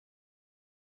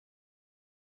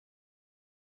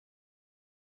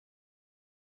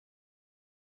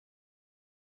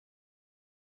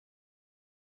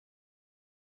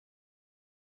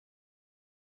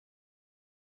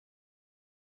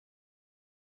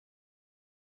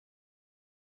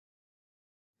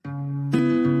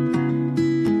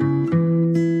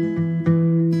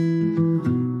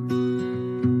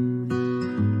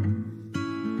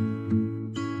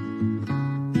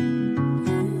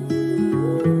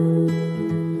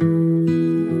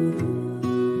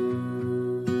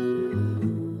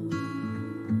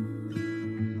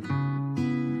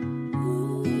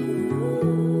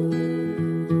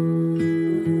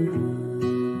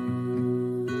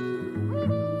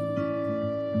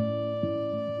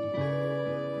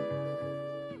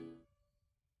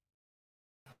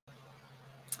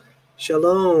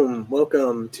Shalom.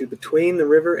 Welcome to Between the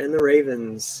River and the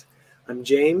Ravens. I'm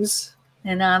James.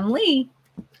 And I'm Lee.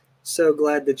 So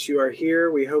glad that you are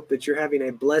here. We hope that you're having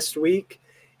a blessed week.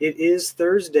 It is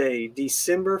Thursday,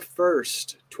 December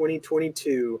 1st,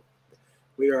 2022.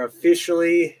 We are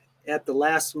officially at the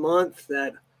last month,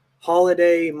 that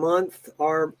holiday month,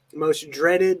 our most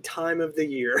dreaded time of the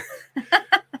year.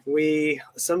 We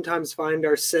sometimes find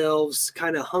ourselves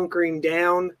kind of hunkering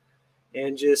down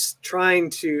and just trying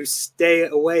to stay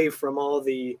away from all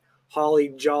the holly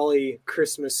jolly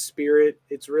Christmas spirit.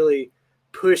 It's really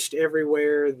pushed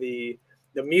everywhere. The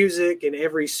music in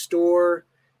every store.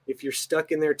 If you're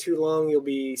stuck in there too long, you'll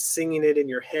be singing it in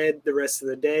your head the rest of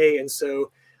the day. And so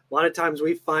a lot of times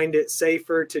we find it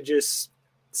safer to just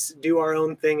do our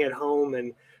own thing at home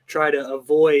and try to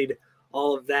avoid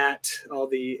all of that, all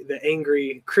the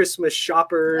angry Christmas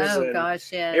shoppers and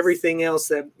gosh, yes. everything else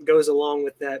that goes along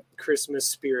with that Christmas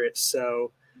spirit.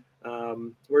 So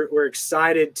we're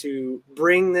excited to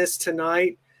bring this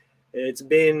tonight. It's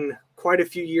been quite a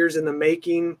few years in the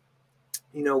making.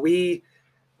 You know,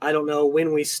 I don't know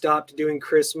when we stopped doing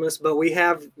Christmas, but we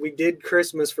did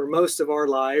Christmas for most of our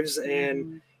lives.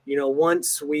 And, you know,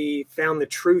 once we found the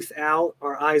truth out,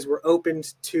 our eyes were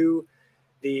opened to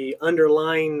the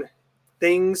underlying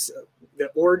things, the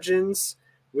origins,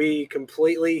 we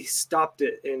completely stopped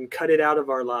it and cut it out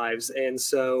of our lives. And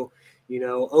so, you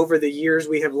know, over the years,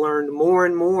 we have learned more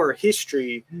and more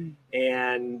history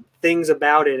and things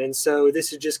about it. And so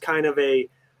this is just kind of a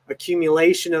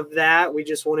accumulation of that. We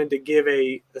just wanted to give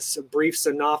a brief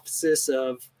synopsis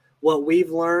of what we've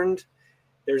learned.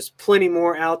 There's plenty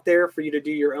more out there for you to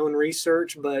do your own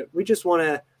research, but we just want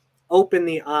to open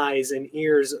the eyes and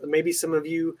ears. Maybe some of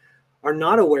you are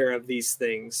not aware of these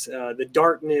things, the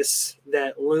darkness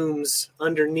that looms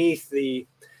underneath the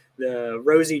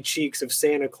rosy cheeks of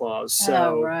Santa Claus.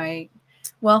 So, right.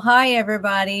 Well, hi,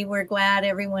 everybody. We're glad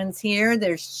everyone's here.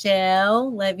 There's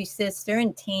Shell, Levy's sister,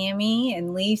 and Tammy,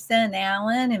 and Lisa, and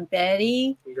Alan, and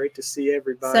Betty. Great to see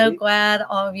everybody. So glad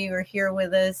all of you are here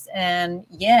with us. And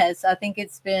yes, I think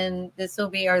this will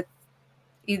be our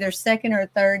either second or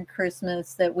third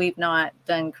Christmas that we've not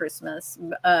done Christmas.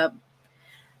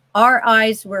 Our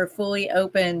eyes were fully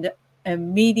opened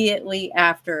immediately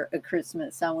after a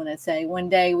Christmas, I want to say. One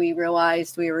day we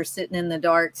realized we were sitting in the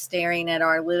dark staring at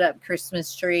our lit up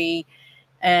Christmas tree,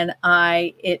 and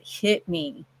it hit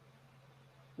me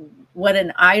what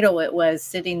an idol it was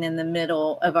sitting in the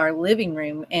middle of our living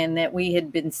room, and that we had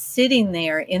been sitting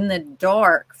there in the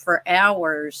dark for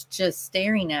hours just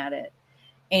staring at it.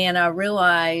 And I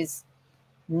realized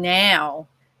now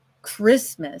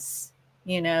Christmas,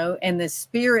 you know, and the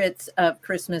spirits of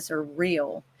Christmas are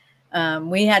real.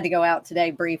 We had to go out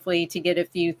today briefly to get a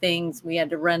few things. We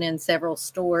had to run in several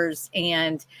stores,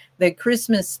 and the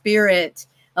Christmas spirit,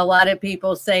 a lot of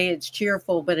people say it's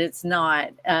cheerful, but it's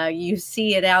not. You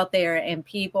see it out there, and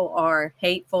people are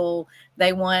hateful.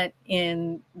 They want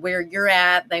in where you're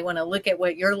at. They want to look at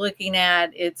what you're looking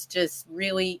at. It's just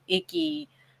really icky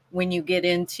when you get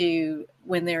into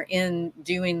when they're in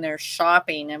doing their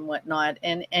shopping and whatnot,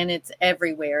 and it's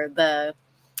everywhere.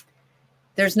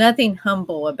 There's nothing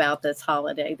humble about this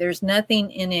holiday. There's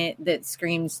nothing in it that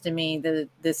screams to me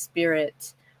the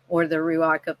spirit or the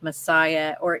Ruach of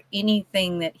Messiah or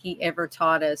anything that he ever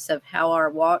taught us of how our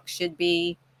walk should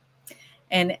be.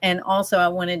 And also I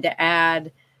wanted to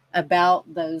add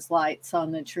about those lights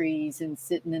on the trees and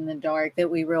sitting in the dark, that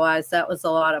we realized that was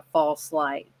a lot of false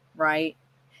light, right?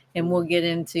 And we'll get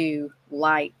into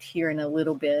light here in a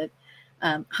little bit.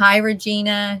 Hi,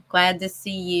 Regina. Glad to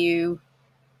see you.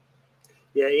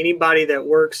 Yeah, anybody that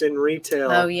works in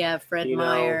retail. Oh, yeah, Fred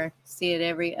Meyer. See it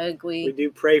every ugly. We do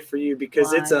pray for you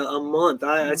because it's a month.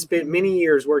 I spent many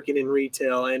years working in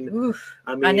retail, and oof,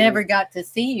 I never got to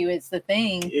see you. It's the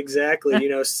thing. Exactly.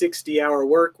 60-hour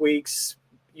work weeks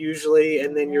usually,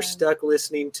 and then you're stuck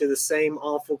listening to the same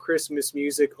awful Christmas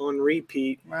music on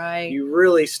repeat. Right. You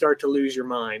really start to lose your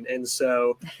mind. And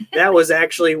so that was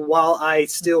actually while I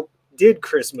still did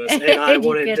Christmas, and I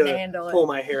wanted to pull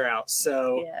my hair out.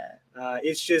 So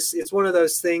it's one of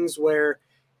those things where,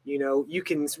 you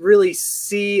can really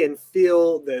see and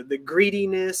feel the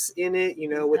greediness in it,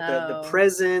 with the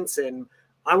presents, and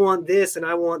I want this and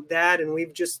I want that. And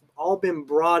we've just all been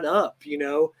brought up,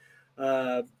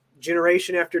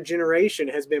 generation after generation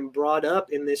has been brought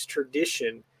up in this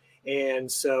tradition.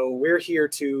 And so we're here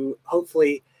to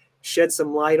hopefully shed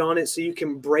some light on it so you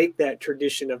can break that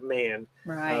tradition of man,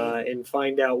 right, and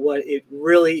find out what it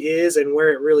really is and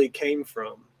where it really came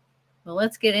from. Well,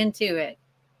 let's get into it.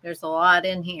 There's a lot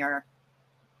in here.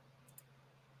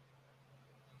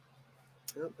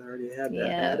 Oh, I already had that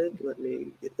added.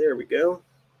 There we go.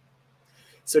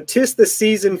 So 'tis the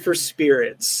season for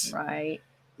spirits. Right.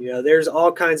 There's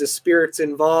all kinds of spirits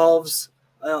involved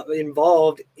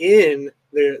in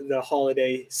the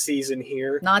holiday season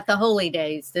here. Not the holy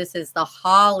days. This is the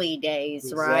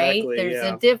holidays, right? Exactly, There's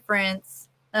yeah. a difference.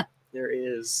 There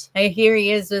is. And here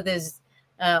he is with his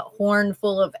horn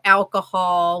full of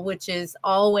alcohol, which is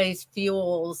always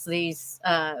fuels these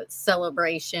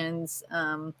celebrations.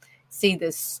 See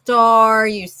the star,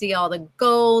 you see all the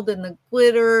gold and the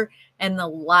glitter and the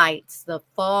lights, the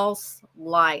false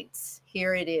lights.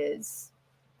 Here it is.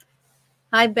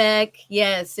 Hi, Beck.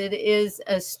 Yes, it is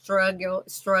a struggle.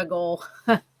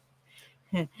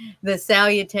 The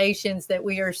salutations that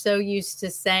we are so used to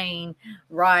saying.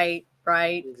 Right.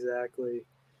 Exactly.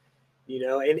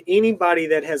 And anybody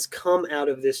that has come out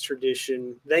of this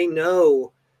tradition, they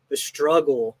know the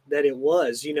struggle that it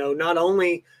was, not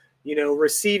only,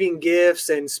 receiving gifts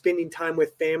and spending time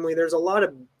with family. There's a lot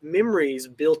of memories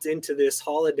built into this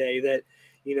holiday that,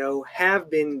 have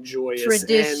been joyous.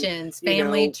 Traditions,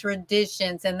 family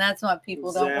traditions. And that's what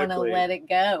people don't want to let it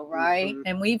go. Right. Mm-hmm.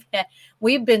 And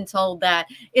we've been told that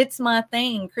it's my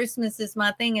thing. Christmas is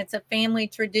my thing. It's a family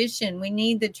tradition. We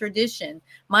need the tradition.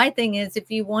 My thing is, if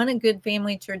you want a good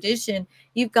family tradition,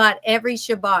 you've got every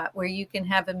Shabbat where you can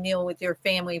have a meal with your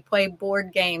family, play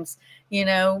board games,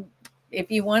 if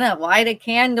you want to light a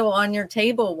candle on your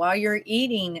table while you're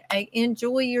eating,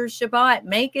 enjoy your Shabbat.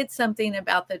 Make it something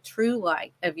about the true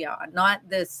light of Yah, not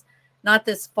this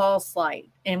false light.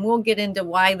 And we'll get into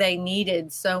why they needed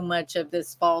so much of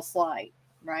this false light,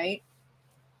 right?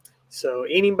 So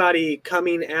anybody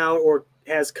coming out or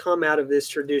has come out of this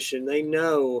tradition, they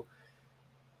know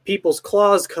people's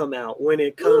claws come out when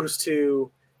it comes to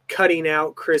cutting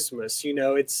out Christmas.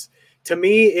 To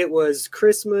me, it was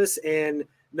Christmas and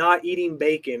not eating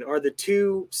bacon are the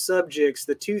two subjects,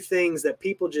 the two things that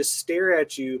people just stare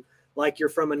at you like you're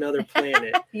from another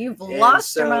planet. You've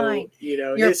lost your mind.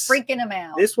 You're freaking them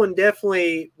out. This one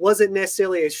definitely wasn't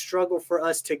necessarily a struggle for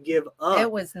us to give up. It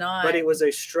was not. But it was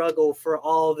a struggle for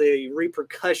all the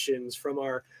repercussions from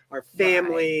our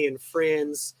family and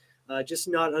friends, just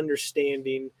not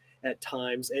understanding at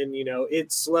times. And,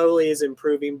 it slowly is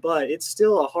improving, but it's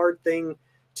still a hard thing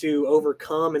to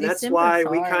overcome. And that's why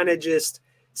we kind of just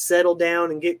settle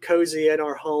down and get cozy at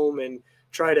our home and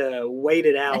try to wait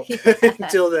it out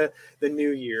until the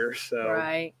new year. So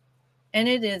right. And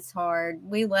it is hard.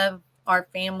 We love our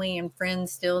family and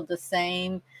friends still the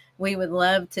same. We would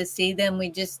love to see them. We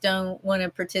just don't want to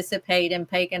participate in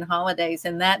pagan holidays.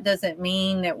 And that doesn't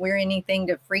mean that we're anything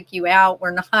to freak you out.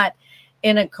 We're not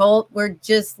in a cult. We're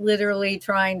just literally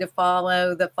trying to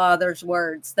follow the Father's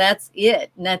words. That's it.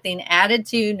 Nothing added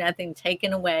to, nothing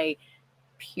taken away,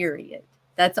 period.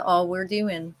 That's all we're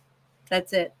doing.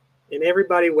 That's it. And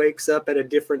everybody wakes up at a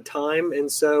different time.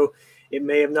 And so it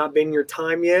may have not been your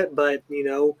time yet, but,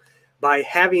 by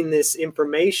having this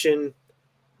information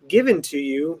given to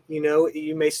you,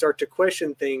 you may start to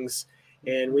question things.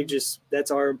 And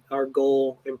that's our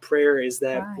goal and prayer is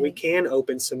that we can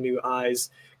open some new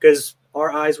eyes, because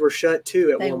our eyes were shut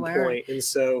too at one point. And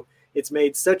so it's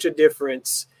made such a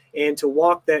difference. And to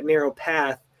walk that narrow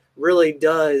path really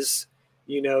does,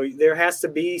 there has to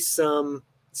be some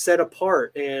set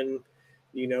apart and,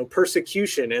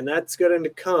 persecution. And that's going to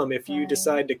come if you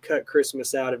decide to cut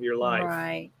Christmas out of your life.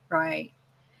 Right.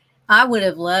 I would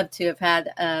have loved to have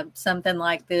had something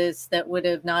like this that would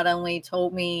have not only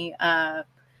told me,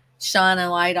 shine a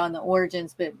light on the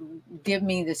origins, but give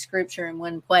me the scripture in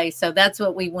one place. So that's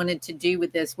what we wanted to do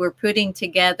with this. We're putting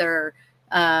together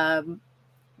what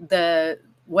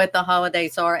the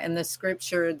holidays are and the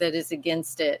scripture that is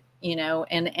against it,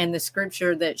 and the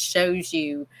scripture that shows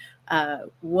you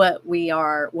what we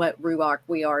are, what Ruach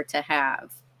we are to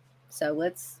have. So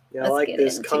let's I like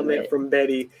this comment from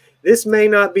Betty. This may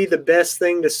not be the best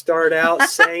thing to start out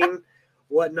saying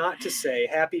what not to say.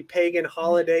 Happy pagan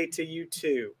holiday to you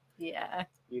too. Yeah.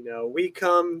 We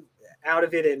come out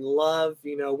of it in love.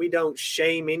 We don't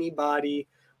shame anybody.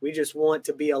 We just want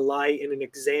to be a light and an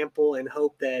example and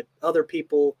hope that other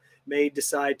people may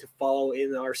decide to follow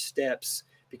in our steps,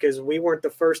 because we weren't the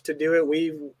first to do it.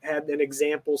 We've had an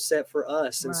example set for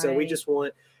us. And so we just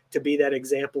want to be that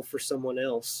example for someone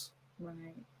else.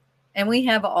 Right. And we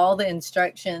have all the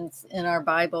instructions in our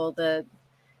Bible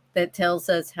that tells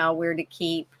us how we're to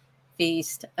keep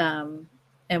feast,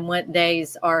 and what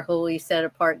days are holy, set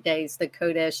apart days, the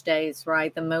Kodesh days,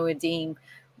 right? The Moedim.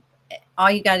 All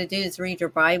you got to do is read your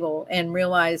Bible and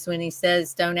realize when he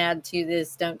says, don't add to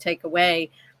this, don't take away,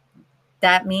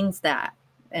 that means that.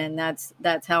 And that's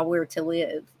how we're to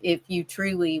live. If you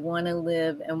truly want to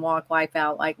live and walk life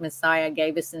out like Messiah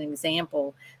gave us an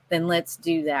example, then let's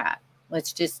do that.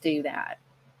 Let's just do that.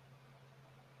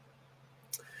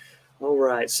 All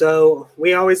right. So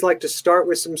we always like to start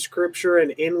with some scripture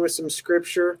and end with some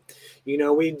scripture.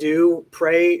 We do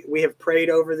pray. We have prayed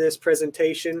over this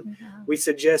presentation. Yeah. We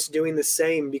suggest doing the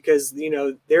same because,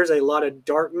 there's a lot of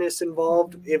darkness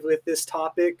involved with this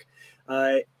topic.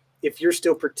 If you're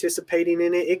still participating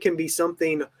in it, it can be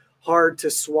something hard to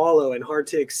swallow and hard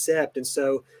to accept. And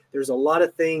so there's a lot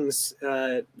of things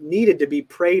needed to be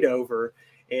prayed over.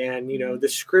 And, the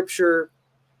scripture,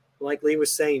 like Lee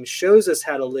was saying, shows us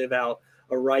how to live out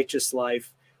a righteous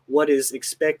life, what is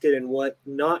expected and what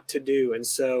not to do. And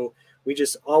so we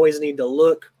just always need to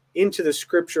look into the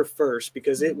scripture first,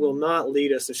 because it will not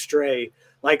lead us astray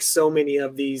like so many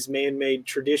of these man-made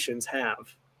traditions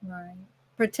have. Right.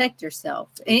 Protect yourself.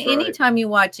 That's right. Anytime you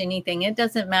watch anything, it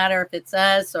doesn't matter if it's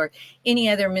us or any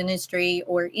other ministry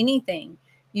or anything,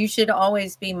 you should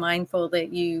always be mindful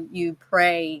that you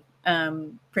pray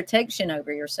protection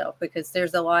over yourself, because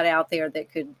there's a lot out there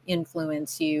that could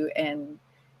influence you and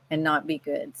not be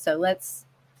good. So let's,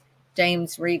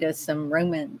 James, read us some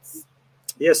Romans.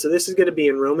 Yeah, so this is going to be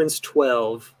in Romans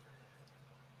 12,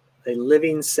 a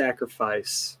living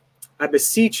sacrifice. I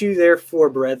beseech you, therefore,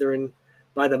 brethren,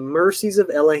 by the mercies of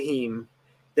Elohim,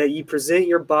 that ye present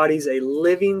your bodies a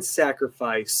living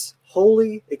sacrifice,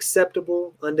 holy,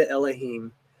 acceptable unto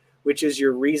Elohim, which is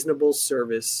your reasonable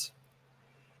service.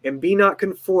 And be not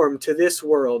conformed to this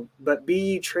world, but be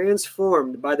ye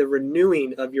transformed by the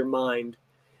renewing of your mind,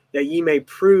 that ye may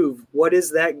prove what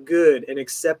is that good and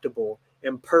acceptable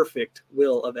and perfect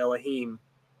will of Elohim.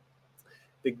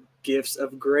 The gifts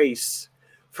of grace.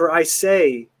 For I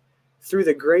say, through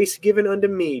the grace given unto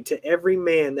me, to every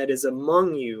man that is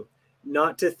among you,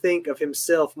 not to think of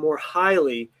himself more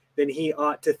highly than he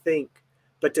ought to think,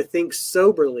 but to think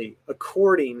soberly,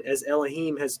 according as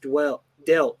Elohim has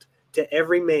dealt to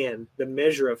every man the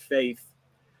measure of faith.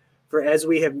 For as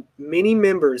we have many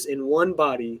members in one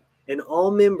body, and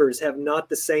all members have not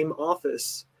the same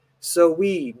office, so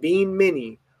we, being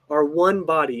many, are one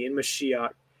body in Mashiach,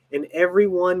 and every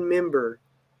one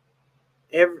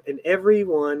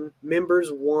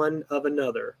members one of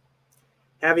another.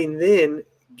 Having then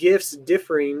gifts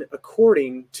differing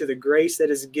according to the grace that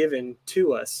is given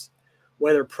to us,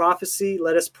 whether prophecy,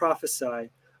 let us prophesy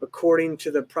according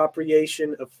to the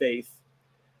appropriation of faith,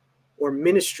 or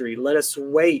ministry, let us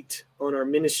wait on our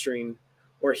ministering,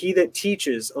 or he that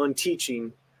teaches on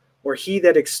teaching, or he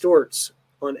that exhorts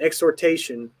on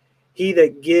exhortation, he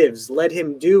that gives, let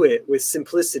him do it with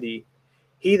simplicity,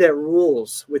 he that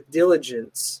rules with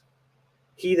diligence,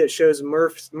 he that shows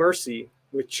mercy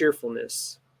with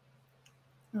cheerfulness.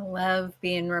 I love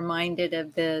being reminded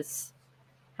of this,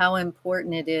 how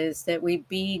important it is that we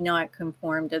be not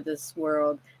conformed to this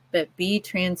world, but be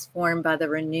transformed by the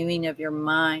renewing of your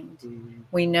mind. Mm-hmm.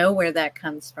 We know where that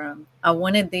comes from. I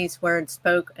wanted these words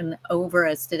spoken over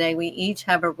us today. We each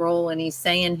have a role, and he's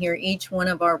saying here, each one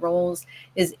of our roles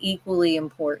is equally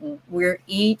important. We're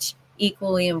each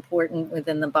equally important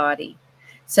within the body.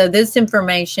 So this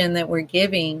information that we're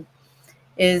giving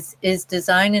is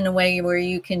designed in a way where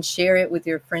you can share it with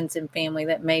your friends and family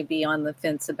that may be on the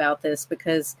fence about this,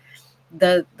 because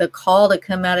the call to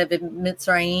come out of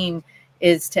Mitzrayim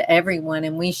is to everyone,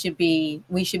 and we should be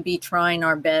trying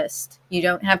our best. You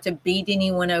don't have to beat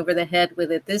anyone over the head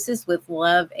with it. This is with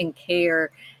love and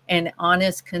care and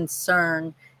honest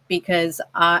concern, because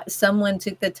someone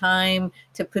took the time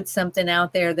to put something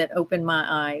out there that opened my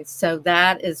eyes. So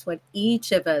that is what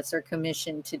each of us are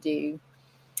commissioned to do.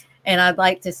 And I'd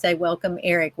like to say welcome,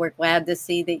 Eric. We're glad to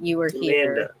see that you are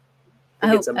here.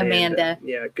 Amanda.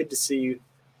 Yeah, good to see you.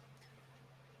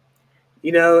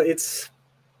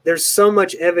 There's so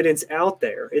much evidence out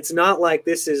there. It's not like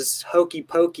this is hokey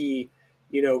pokey,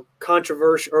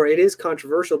 controversial, or it is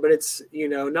controversial, but it's,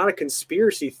 not a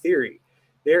conspiracy theory.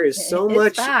 There is so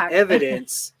much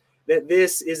evidence that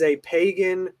this is a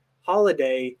pagan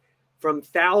holiday from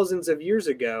thousands of years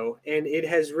ago, and it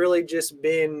has really just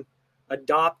been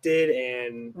adopted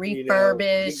and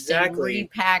refurbished, and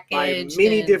repackaged by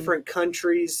many different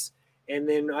countries. And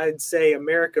then I'd say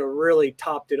America really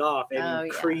topped it off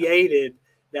and created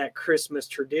that Christmas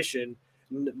tradition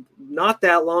not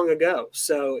that long ago.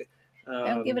 So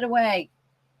don't give it away.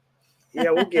 Yeah,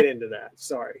 we'll get into that.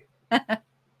 Sorry. I'm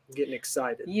getting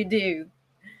excited. You do.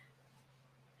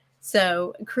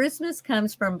 So Christmas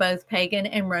comes from both pagan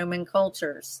and Roman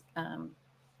cultures.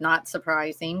 Not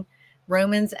surprising.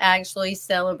 Romans actually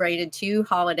celebrated two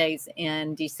holidays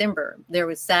in December. There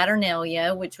was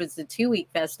Saturnalia, which was the 2-week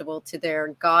festival to their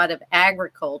god of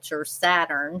agriculture,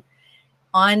 Saturn.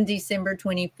 On December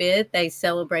 25th, they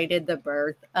celebrated the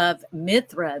birth of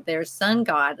Mithra, their sun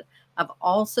god. I've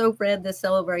also read the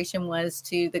celebration was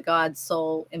to the god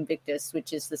Sol Invictus,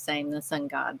 which is the same, the sun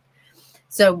god.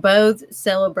 So both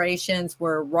celebrations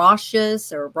were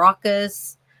raucous,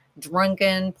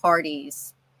 drunken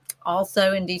parties.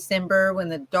 Also in December, when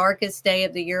the darkest day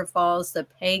of the year falls, the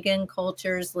pagan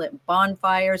cultures lit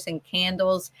bonfires and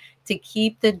candles to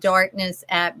keep the darkness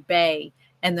at bay.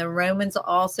 And the Romans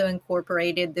also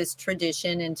incorporated this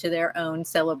tradition into their own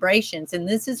celebrations. And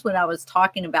this is what I was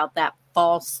talking about, that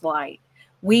false light.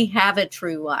 We have a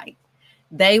true light.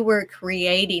 They were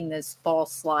creating this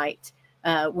false light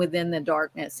within the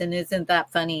darkness. And isn't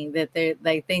that funny that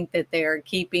they think that they're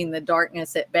keeping the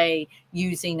darkness at bay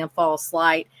using a false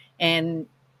light? And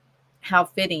how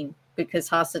fitting, because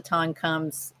Hasatan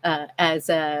comes as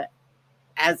a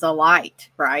light,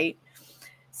 right?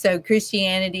 So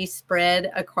Christianity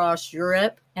spread across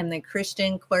Europe, and the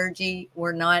Christian clergy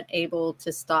were not able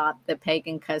to stop the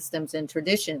pagan customs and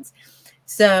traditions.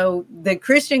 So the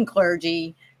Christian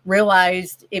clergy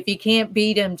realized, if you can't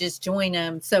beat them, just join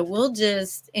them. So we'll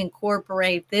just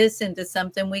incorporate this into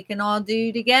something we can all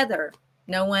do together.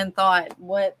 No one thought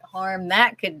what harm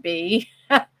that could be.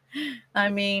 I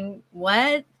mean,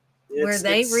 what were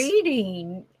they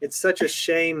reading? It's such a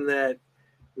shame that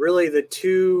really the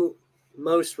two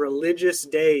most religious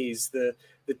days, the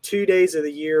 2 days of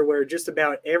the year where just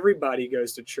about everybody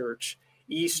goes to church,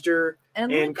 Easter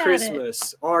and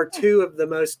Christmas, are two of the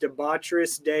most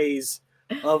debaucherous days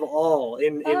of all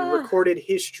in recorded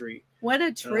history. What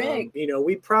a trick.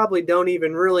 We probably don't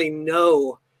even really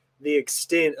know the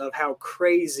extent of how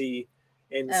crazy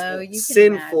and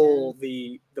sinful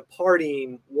the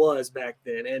partying was back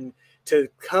then. And to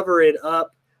cover it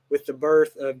up with the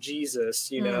birth of Jesus,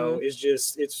 is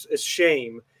just, it's a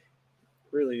shame.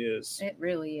 It really is. It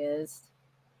really is.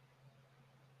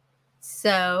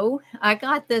 So I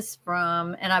got this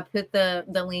from, and I put the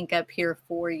link up here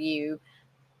for you.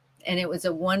 And it was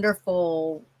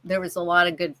there was a lot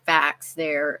of good facts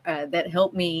there that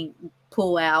helped me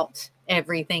pull out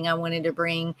everything I wanted to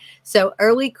bring. So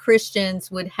early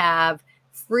Christians would have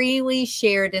freely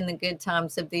shared in the good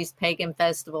times of these pagan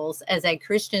festivals, as a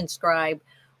Christian scribe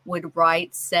would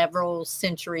write several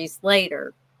centuries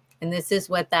later. And this is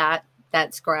what that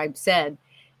scribe said.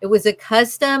 It was a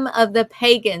custom of the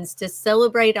pagans to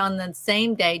celebrate on the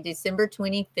same day, December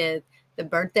 25th, the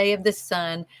birthday of the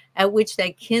sun, at which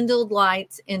they kindled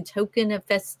lights in token of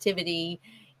festivity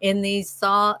in these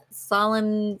solemnities.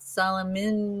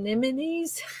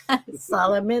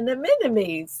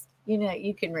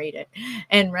 You can read it,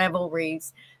 and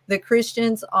revelries. The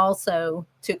Christians also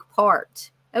took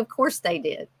part. Of course they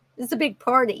did. It's a big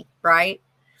party, right?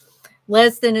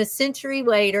 Less than a century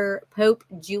later, Pope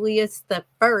Julius I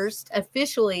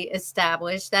officially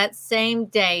established that same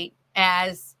date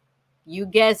as, you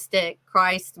guessed it,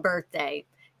 Christ's birthday,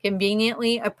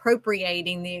 conveniently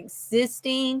appropriating the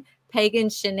existing pagan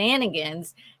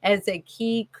shenanigans as a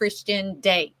key Christian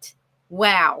date.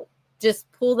 Wow.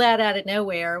 Just pull that out of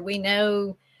nowhere. We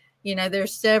know,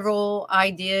 there's several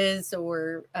ideas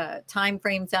or time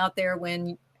frames out there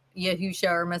when Yahusha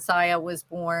or Messiah was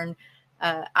born.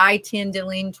 I tend to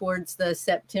lean towards around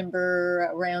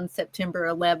September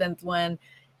 11th one.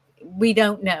 We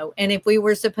don't know. And if we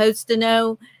were supposed to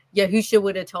know, Yahusha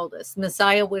would have told us.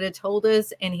 Messiah would have told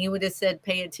us, and he would have said,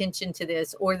 pay attention to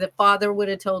this. Or the Father would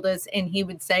have told us, and he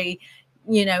would say,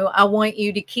 I want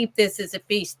you to keep this as a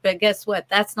feast. But guess what?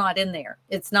 That's not in there.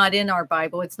 It's not in our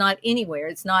Bible. It's not anywhere.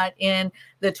 It's not in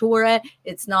the Torah.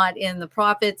 It's not in the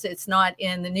prophets. It's not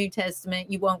in the New Testament.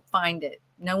 You won't find it.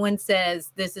 No one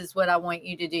says, this is what I want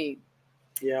you to do.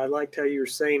 Yeah, I liked how you were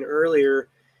saying earlier,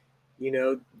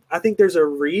 I think there's a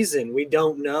reason we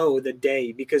don't know the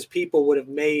day, because people would have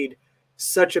made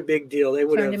such a big deal. They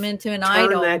would turned have him into an turned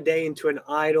idol, that day into an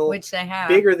idol, which they have,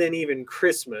 bigger than even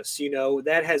Christmas.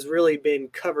 That has really been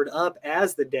covered up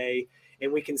as the day,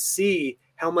 and we can see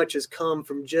how much has come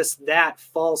from just that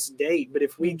false date. But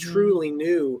if we truly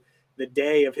knew the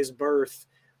day of his birth,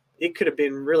 it could have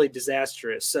been really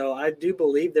disastrous. So I do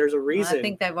believe there's a reason. I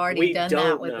think they've already done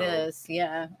that with this.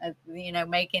 Yeah.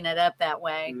 Making it up that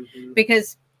way.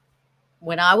 Because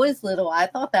when I was little, I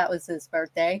thought that was his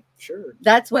birthday. Sure.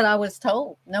 That's what I was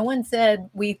told. No one said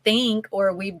we think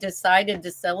or we've decided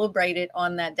to celebrate it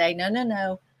on that day.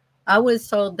 No. I was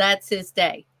told that's his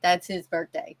day. That's his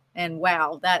birthday. And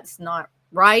wow, that's not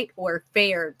right or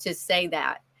fair to say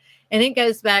that. And it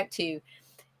goes back to,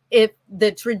 if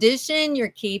the tradition you're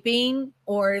keeping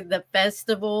or the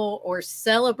festival or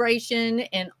celebration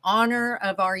in honor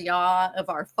of our Yah, of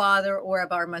our Father, or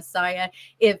of our Messiah,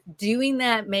 if doing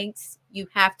that makes you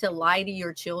have to lie to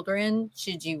your children,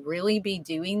 should you really be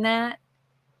doing that?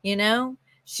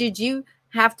 Should you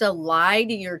have to lie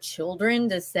to your children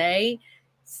to say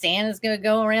Santa's going to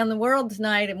go around the world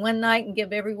tonight and one night and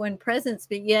give everyone presents,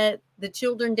 but yet the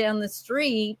children down the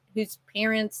street whose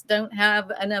parents don't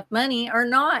have enough money are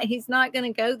not. He's not going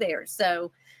to go there.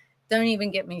 So don't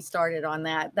even get me started on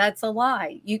that. That's a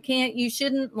lie. You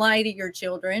shouldn't lie to your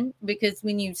children, because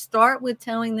when you start with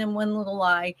telling them one little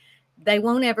lie, they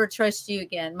won't ever trust you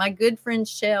again. My good friend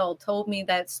Shell told me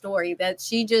that story, that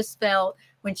she just felt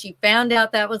when she found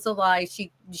out that was a lie,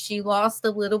 she lost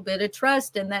a little bit of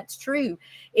trust. And that's true.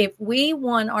 If we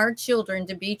want our children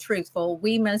to be truthful,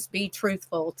 we must be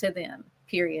truthful to them,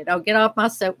 period. I'll get off my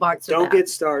soapbox. Don't get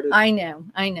started. I know.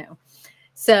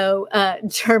 So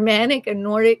Germanic and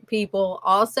Nordic people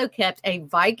also kept a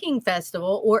Viking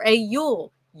festival, or a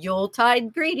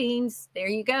Yuletide greetings. There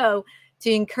you go.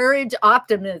 To encourage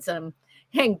optimism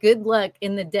and good luck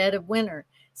in the dead of winter.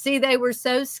 See, they were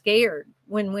so scared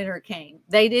when winter came.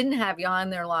 They didn't have Yah in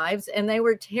their lives, and they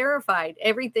were terrified.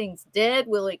 Everything's dead.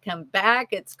 Will it come back?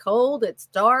 It's cold. It's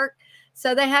dark.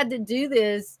 So they had to do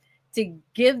this to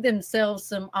give themselves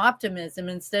some optimism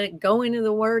instead of going to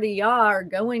the word of Yah or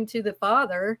going to the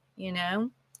Father, you know.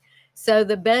 So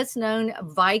the best known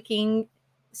Viking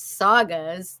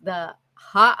sagas, the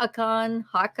Håkon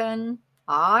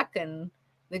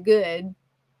the Good,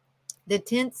 the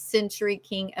 10th century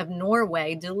king of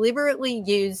Norway, deliberately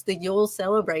used the Yule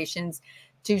celebrations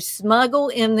to smuggle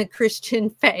in the Christian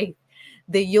faith.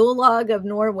 The Yule log of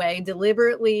Norway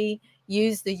deliberately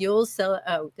used the Yule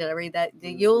The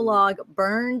Yule log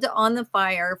burned on the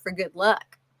fire for good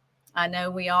luck. I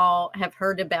know we all have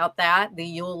heard about that, the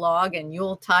Yule log and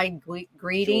Yuletide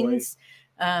greetings.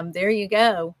 There you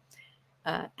go.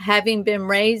 Having been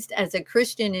raised as a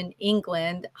Christian in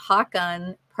England,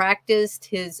 Håkon practiced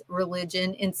his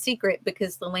religion in secret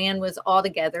because the land was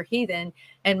altogether heathen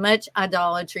and much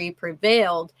idolatry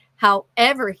prevailed.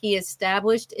 However, he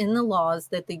established in the laws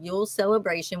that the Yule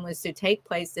celebration was to take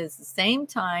place at the same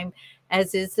time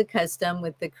as is the custom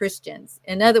with the Christians.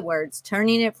 In other words,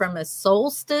 turning it from a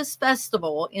solstice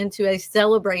festival into a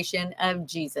celebration of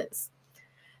Jesus.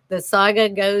 The saga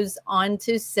goes on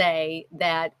to say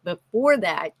that before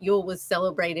that, Yule was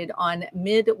celebrated on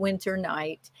midwinter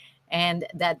night, and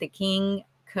that the king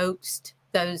coaxed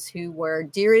those who were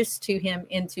dearest to him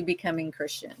into becoming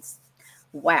Christians.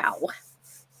 Wow.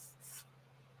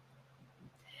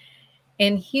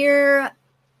 And here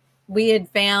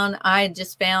I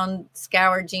just found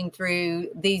scourging through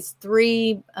these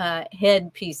three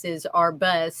headpieces or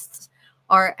busts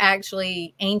are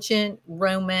actually ancient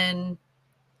Roman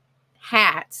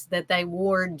hats that they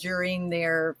wore during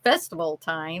their festival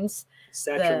times.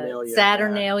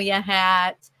 Saturnalia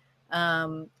hat,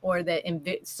 or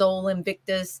the Sol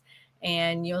Invictus,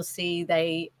 and you'll see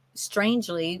they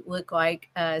strangely look like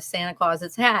Santa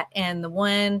Claus's hat. And the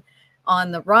one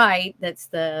on the right, that's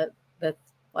the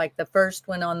first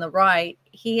one on the right,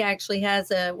 he actually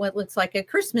has what looks like a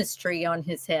Christmas tree on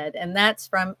his head, and that's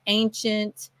from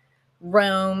ancient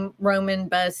Roman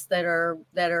busts that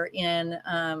are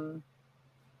in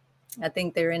I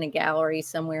think they're in a gallery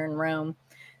somewhere in Rome.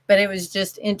 But it was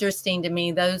just interesting to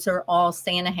me. Those are all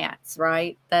Santa hats,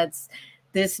 right? That's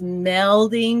this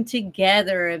melding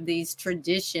together of these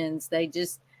traditions. They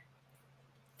just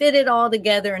fit it all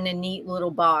together in a neat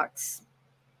little box.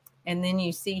 And then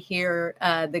you see here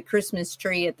the Christmas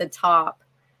tree at the top.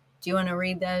 Do you want to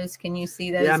read those? Can you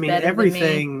see those? Yeah, I mean,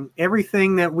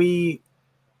 everything that we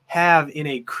have in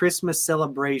a Christmas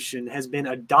celebration has been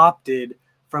adopted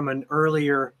from an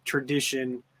earlier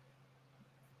tradition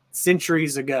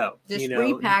centuries ago. Just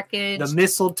repackaged. The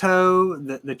mistletoe,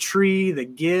 the tree, the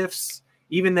gifts,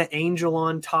 even the angel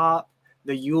on top,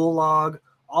 the Yule log,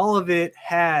 all of it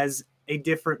has a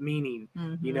different meaning.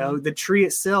 Mm-hmm. The tree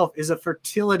itself is a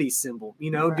fertility symbol.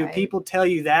 Right. Do people tell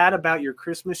you that about your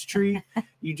Christmas tree?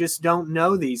 You just don't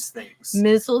know these things.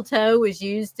 Mistletoe was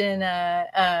used in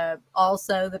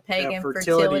also the pagan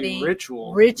fertility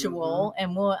ritual.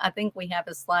 Mm-hmm. And I think we have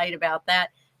a slide about that.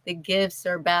 The gifts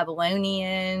are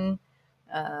Babylonian.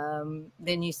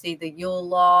 Then you see the Yule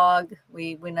log.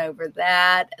 We went over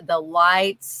that. The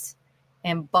lights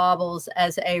and baubles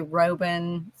as a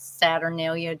Roman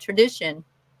Saturnalia tradition.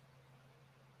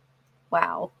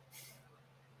 Wow.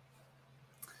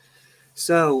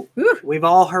 So we've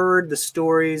all heard the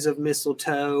stories of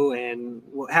mistletoe and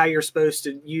how you're supposed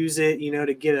to use it,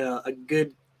 to get a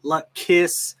good luck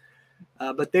kiss.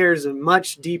 But there's a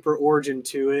much deeper origin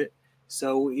to it.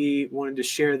 So we wanted to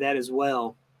share that as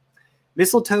well.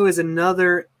 Mistletoe is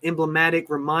another emblematic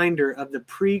reminder of the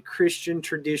pre-Christian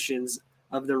traditions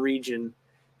of the region.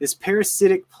 This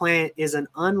parasitic plant is an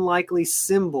unlikely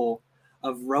symbol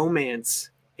of romance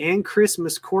and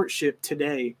Christmas courtship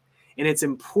today, and its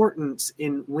importance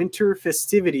in winter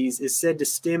festivities is said to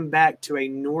stem back to a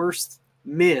Norse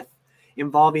myth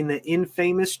involving the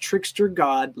infamous trickster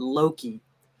god Loki.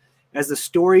 As the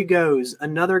story goes,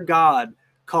 another god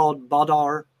called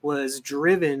Baldr was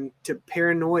driven to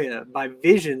paranoia by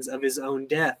visions of his own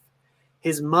death.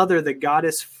 His mother, the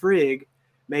goddess Frigg,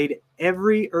 made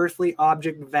every earthly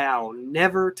object vow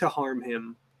never to harm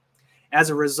him. As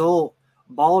a result,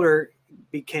 Baldr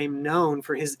became known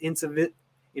for his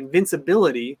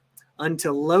invincibility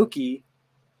until Loki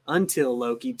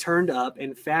turned up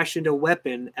and fashioned a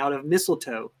weapon out of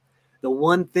mistletoe, the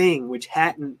one thing which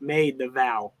hadn't made the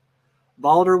vow.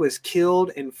 Baldr was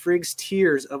killed, and Frigg's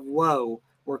tears of woe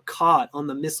were caught on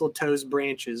the mistletoe's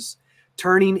branches,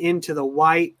 turning into the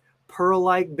white,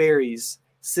 pearl-like berries,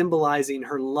 symbolizing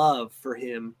her love for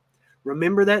him.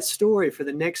 Remember that story for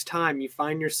the next time you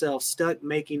find yourself stuck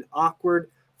making awkward,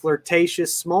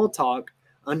 flirtatious small talk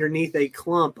underneath a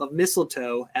clump of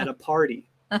mistletoe at a party.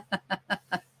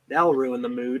 That'll ruin the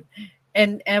mood.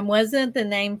 And wasn't the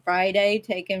name Friday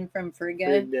taken from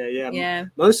Frigga? Yeah.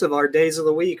 Most of our days of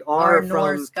the week are from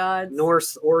Norse gods.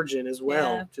 Norse origin as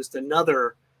well. Yeah. Just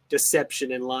another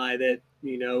deception and lie that,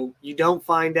 you don't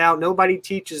find out. Nobody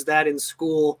teaches that in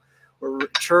school or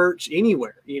church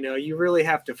anywhere. You really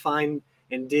have to find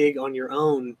and dig on your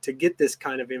own to get this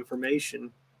kind of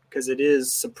information because it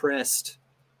is suppressed.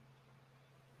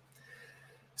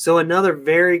 So another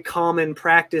very common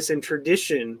practice and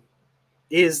tradition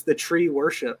is the tree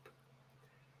worship.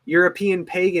 European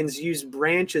pagans used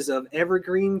branches of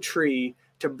evergreen tree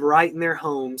to brighten their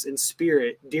homes and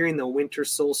spirit during the winter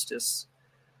solstice.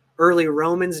 Early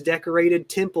Romans decorated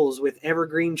temples with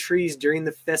evergreen trees during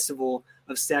the festival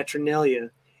of Saturnalia,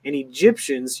 and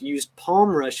Egyptians used palm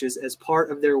rushes as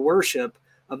part of their worship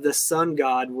of the sun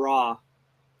god Ra.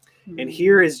 And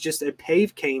here is just a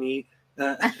cave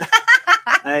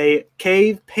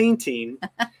painting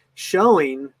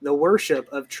showing the worship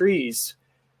of trees.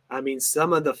 I mean,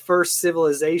 some of the first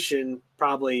civilization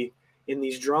probably in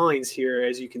these drawings here,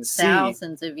 as you can see.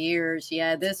 Thousands of years.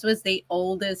 Yeah, this was the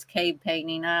oldest cave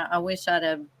painting. I wish I'd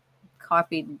have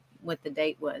copied what the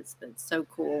date was, but it's so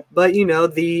cool. But,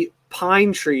 the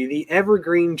pine tree, the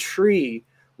evergreen tree,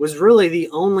 was really the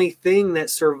only thing that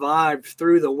survived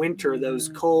through the winter, those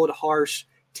cold, harsh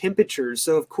temperatures.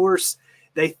 So, of course,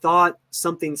 they thought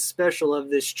something special of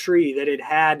this tree, that it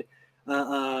had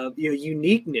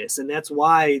uniqueness, and that's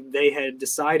why they had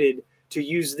decided to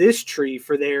use this tree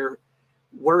for their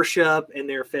worship and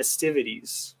their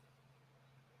festivities.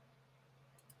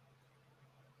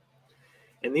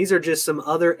 And these are just some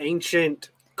other ancient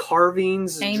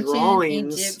carvings,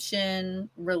 drawings, Egyptian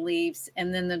reliefs,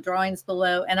 and then the drawings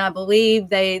below. And I believe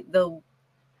the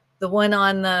one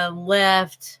on the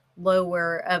left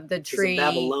lower of the tree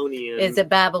is a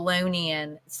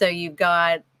Babylonian. So you've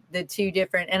got the two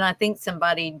different, and I think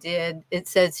somebody did, it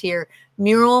says here,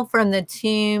 mural from the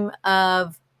tomb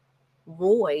of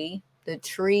Roy. The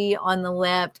tree on the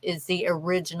left is the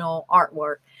original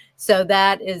artwork. So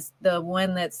that is the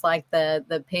one that's like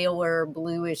the paler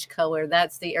bluish color.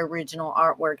 That's the original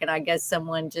artwork. And I guess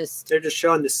they're just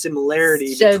showing the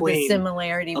similarity between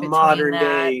a modern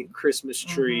day that Christmas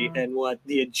tree and what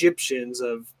the Egyptians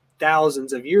of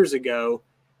thousands of years ago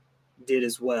did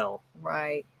as well.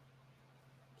 Right.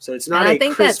 So it's not a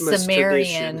Christmas that's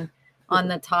Sumerian. Tradition. On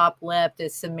the top left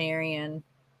is Sumerian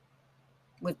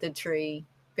with the tree.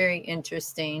 Very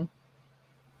interesting.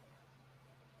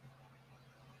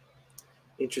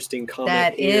 Interesting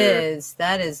comment here.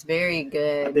 That is very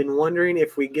good. I've been wondering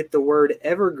if we get the word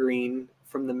evergreen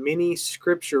from the many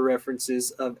scripture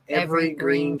references of every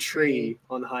green tree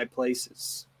on high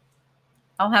places.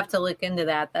 I'll have to look into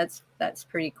that. That's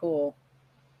pretty cool.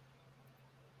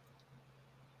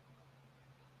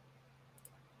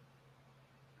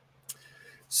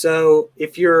 So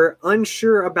if you're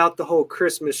unsure about the whole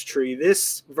Christmas tree,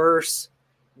 this verse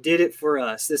did it for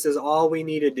us. This is all we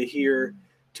needed to hear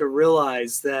to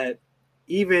realize that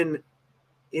even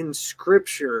in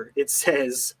Scripture, it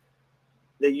says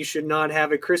that you should not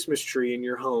have a Christmas tree in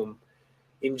your home.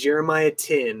 In Jeremiah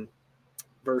 10,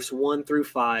 verse 1 through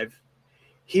 5,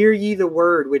 hear ye the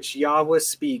word which Yahweh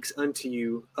speaks unto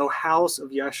you, O house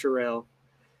of Yasharel.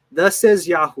 Thus says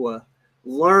Yahweh,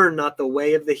 learn not the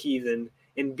way of the heathen,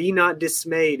 and be not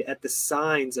dismayed at the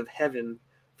signs of heaven,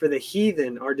 for the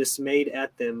heathen are dismayed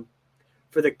at them.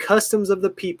 For the customs of the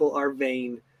people are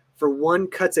vain, for one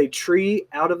cuts a tree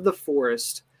out of the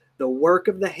forest, the work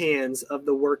of the hands of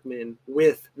the workmen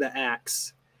with the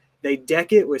axe. They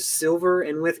deck it with silver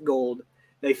and with gold.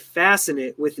 They fasten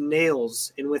it with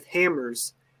nails and with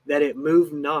hammers, that it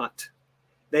move not.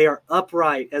 They are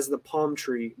upright as the palm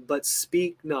tree, but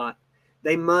speak not.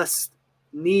 They must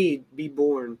need be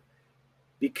born,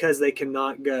 because they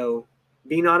cannot go.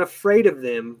 Be not afraid of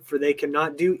them, for they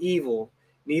cannot do evil,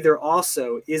 neither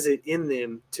also is it in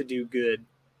them to do good.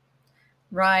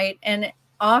 Right. And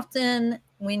often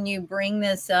when you bring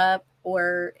this up,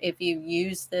 or if you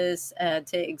use this to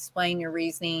explain your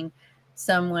reasoning,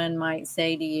 someone might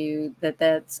say to you that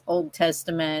that's Old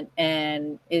Testament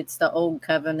and it's the Old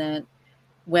Covenant.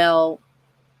 Well,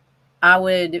 I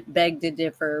would beg to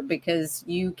differ, because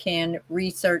you can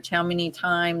research how many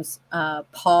times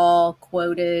Paul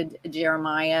quoted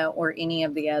Jeremiah or any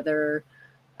of the other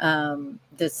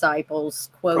disciples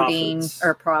quoting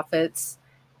prophets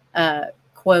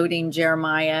quoting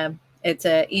Jeremiah. It's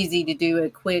easy to do a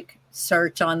quick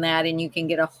search on that, and you can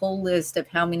get a whole list of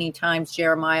how many times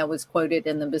Jeremiah was quoted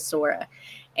in the Besorah.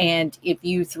 And if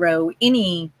you throw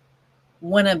any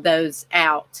one of those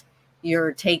out,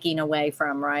 you're taking away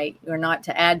from, right? You're not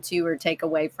to add to or take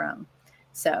away from.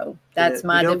 So that's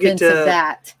my defense of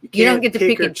that. You don't get to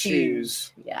pick and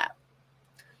choose. Yeah.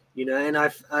 And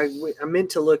I meant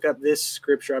to look up this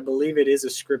scripture. I believe it is a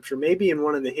scripture, maybe in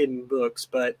one of the hidden books,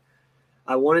 but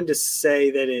I wanted to say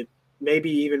that it may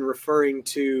be even referring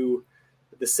to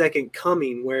the second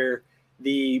coming, where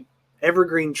the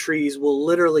evergreen trees will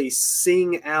literally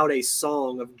sing out a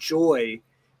song of joy,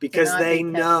 because they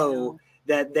know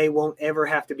that they won't ever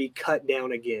have to be cut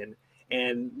down again.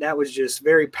 And that was just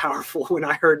very powerful. When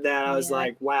I heard that, I was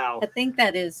like, wow. I think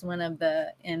that is in one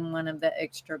of the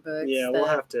extra books. Yeah, we'll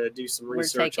have to do some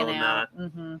research on that.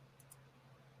 Mm-hmm.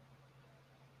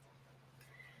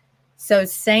 So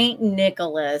St.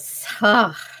 Nicholas.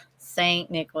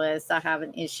 St. Nicholas, I have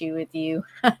an issue with you.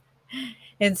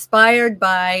 Inspired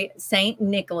by St.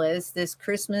 Nicholas, this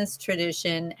Christmas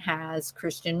tradition has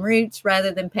Christian roots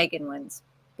rather than pagan ones.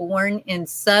 Born in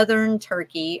southern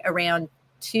Turkey around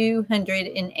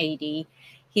 280,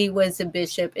 he was a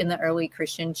bishop in the early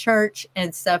Christian church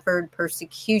and suffered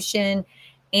persecution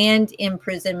and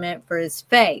imprisonment for his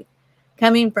faith.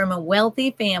 Coming from a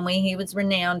wealthy family, he was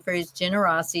renowned for his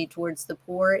generosity towards the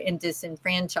poor and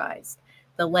disenfranchised.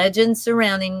 The legends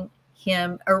surrounding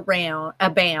him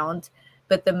abound,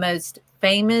 but the most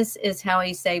famous is how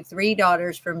he saved 3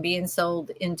 daughters from being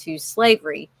sold into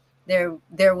slavery.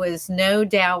 There was no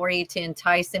dowry to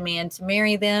entice a man to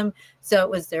marry them, so it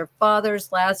was their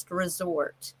father's last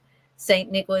resort. St.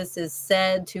 Nicholas is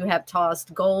said to have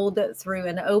tossed gold through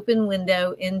an open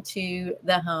window into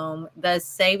the home, thus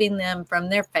saving them from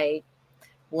their fate.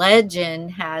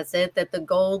 Legend has it that the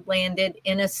gold landed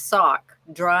in a sock,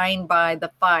 drying by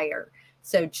the fire.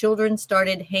 So children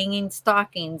started hanging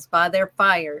stockings by their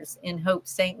fires in hope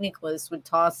St. Nicholas would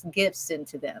toss gifts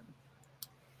into them.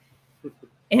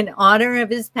 In honor of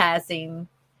his passing,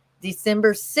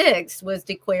 December 6th was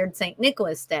declared St.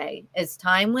 Nicholas Day. As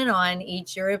time went on,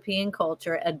 each European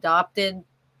culture adopted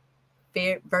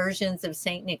versions of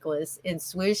St. Nicholas. In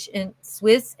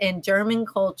Swiss and German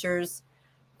cultures,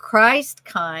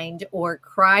 Christkind or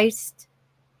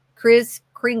Kris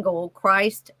Kringle,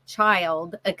 Christ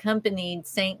child, accompanied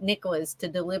St. Nicholas to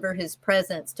deliver his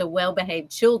presents to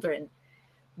well-behaved children.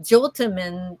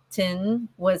 Jultomten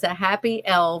was a happy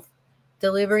elf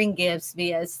delivering gifts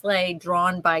via a sleigh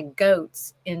drawn by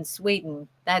goats in Sweden.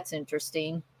 That's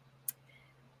interesting.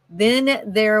 Then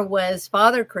there was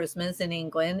Father Christmas in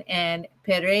England and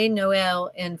Père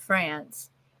Noël in France.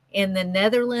 In the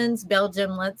Netherlands,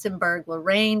 Belgium, Luxembourg,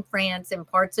 Lorraine, France, and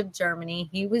parts of Germany,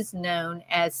 he was known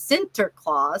as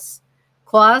Sinterklaas.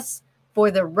 Klaus,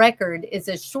 for the record, is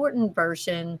a shortened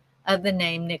version of the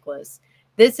name Nicholas.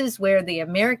 This is where the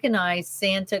Americanized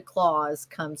Santa Claus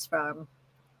comes from.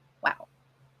 Wow.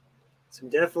 It's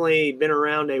definitely been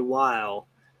around a while,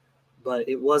 but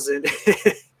it wasn't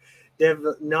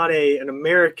not an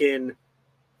American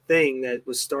thing that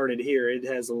was started here. It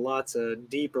has lots of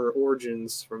deeper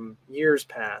origins from years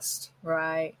past.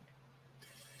 Right.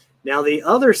 Now, the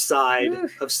other side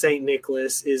of St.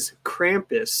 Nicholas is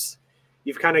Krampus.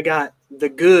 You've kind of got the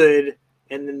good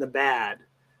and then the bad.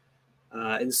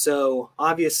 And so,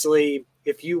 obviously,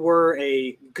 if you were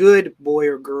a good boy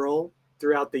or girl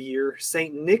throughout the year,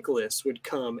 St. Nicholas would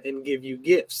come and give you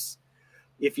gifts.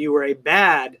 If you were a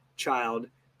bad child,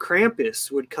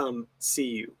 Krampus would come see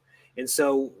you. And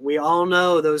so we all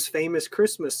know those famous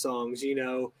Christmas songs,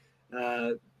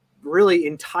 really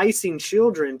enticing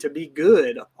children to be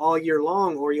good all year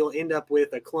long, or you'll end up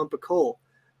with a clump of coal.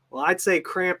 Well, I'd say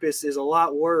Krampus is a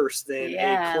lot worse than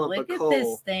a clump of coal. Look at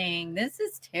this thing. This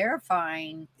is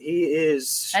terrifying. He is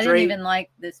straight. I didn't even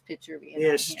like this picture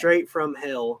being straight from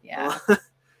hell. Yeah.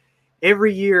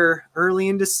 Every year, early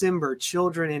in December,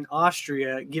 children in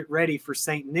Austria get ready for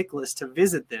St. Nicholas to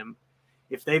visit them.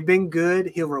 If they've been good,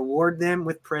 he'll reward them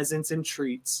with presents and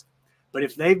treats. But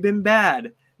if they've been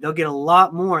bad, they'll get a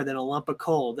lot more than a lump of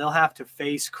coal. They'll have to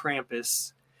face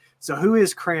Krampus. So who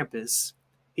is Krampus?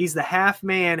 He's the half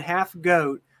man, half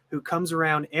goat who comes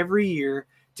around every year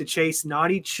to chase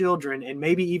naughty children and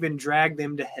maybe even drag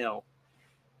them to hell.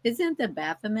 Isn't the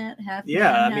Baphomet half?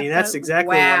 Yeah, man, I mean, half that's goat?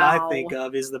 exactly what I Wow. think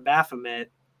of is the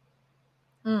Baphomet.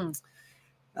 Mm.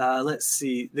 Let's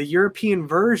see. The European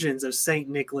versions of St.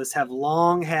 Nicholas have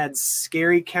long had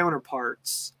scary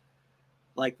counterparts,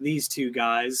 like these two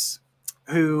guys,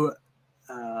 who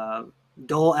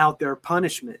dole out their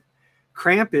punishment.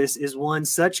 Krampus is one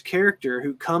such character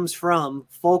who comes from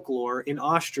folklore in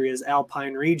Austria's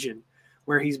Alpine region,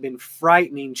 where he's been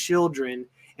frightening children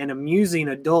and amusing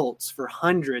adults for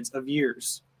hundreds of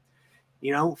years.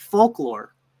 You know,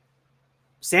 folklore.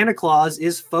 Santa Claus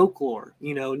is folklore.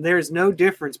 You know, there's no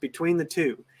difference between the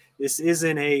two. This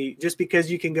isn't just because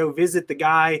you can go visit the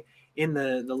guy in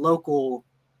the local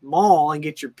mall and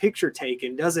get your picture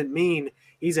taken doesn't mean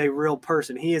he's a real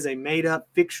person. He is a made up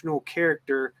fictional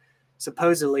character,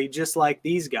 supposedly, just like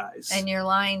these guys. And you're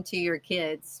lying to your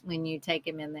kids when you take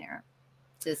him in there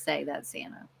to say that's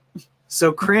Santa.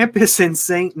 So Krampus and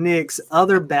St. Nick's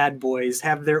other bad boys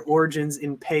have their origins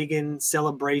in pagan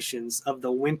celebrations of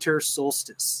the winter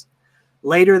solstice.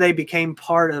 Later, they became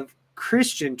part of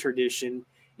Christian tradition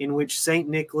in which St.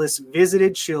 Nicholas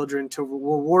visited children to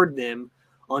reward them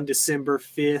on December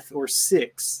 5th or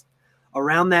 6th.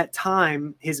 Around that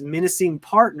time, his menacing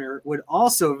partner would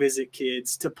also visit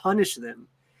kids to punish them.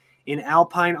 In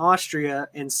Alpine Austria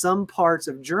and some parts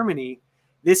of Germany,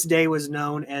 this day was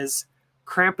known as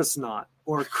Krampusnacht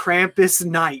or Krampus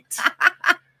Night.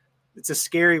 It's a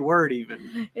scary word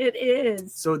even. It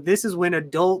is. So this is when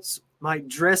adults might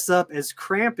dress up as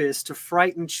Krampus to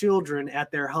frighten children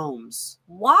at their homes.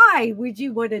 Why would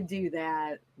you want to do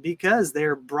that? Because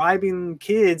they're bribing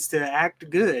kids to act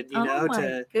good,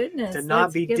 Goodness, to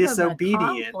not be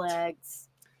disobedient.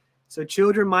 So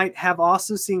children might have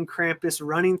also seen Krampus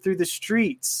running through the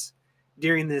streets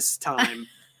during this time.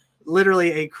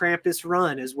 Literally a Krampus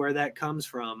run is where that comes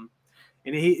from.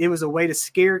 And it was a way to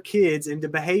scare kids into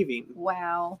behaving.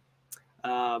 Wow.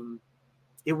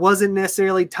 It wasn't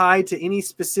necessarily tied to any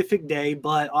specific day,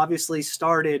 but obviously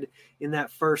started in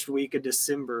that first week of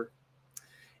December.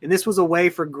 And this was a way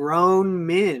for grown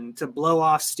men to blow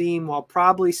off steam while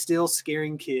probably still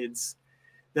scaring kids.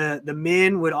 The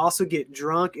men would also get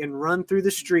drunk and run through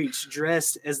the streets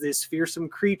dressed as this fearsome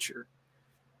creature.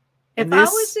 If I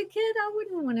was a kid, I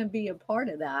wouldn't want to be a part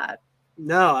of that.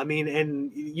 No, I mean,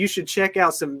 and you should check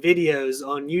out some videos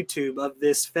on YouTube of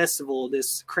this festival,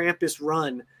 this Krampus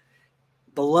run.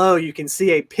 Below, you can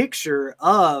see a picture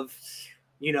of,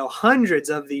 hundreds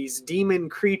of these demon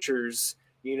creatures,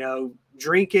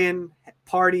 drinking,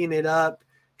 partying it up,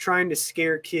 trying to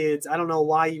scare kids. I don't know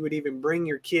why you would even bring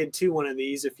your kid to one of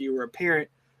these if you were a parent,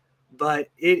 but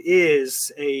it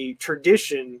is a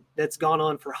tradition that's gone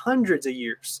on for hundreds of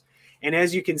years. And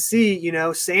as you can see,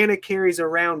 Santa carries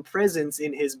around presents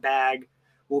in his bag.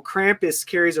 Well, Krampus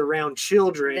carries around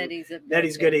children that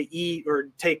he's going to eat or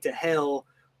take to hell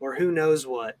or who knows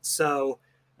what. So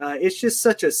it's just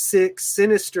such a sick,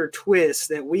 sinister twist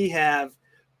that we have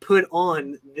put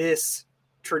on this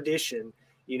tradition,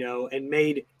 and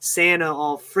made Santa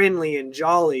all friendly and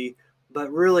jolly.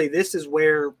 But really, this is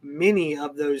where many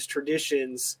of those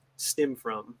traditions stem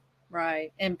from.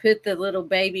 Right. And put the little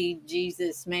baby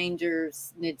Jesus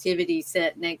manger's nativity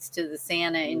set next to the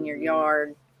Santa in your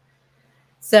yard.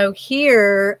 So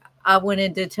here I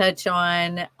wanted to touch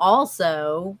on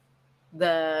also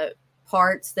the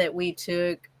parts that we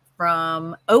took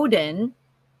from Odin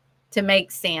to make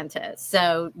Santa.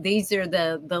 So these are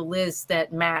the lists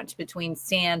that match between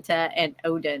Santa and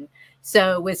Odin.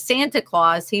 So with Santa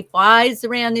Claus, he flies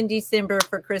around in December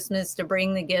for Christmas to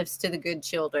bring the gifts to the good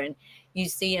children. You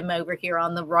see him over here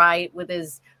on the right with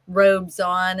his robes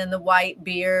on and the white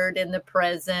beard and the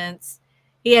presents.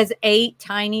 He has 8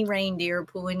 tiny reindeer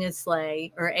pulling his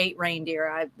sleigh, or 8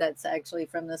 reindeer. That's actually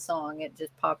from the song. It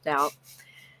just popped out.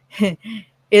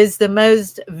 Is the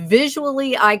most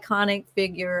visually iconic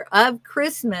figure of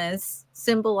Christmas,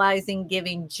 symbolizing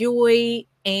giving joy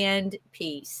and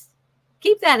peace.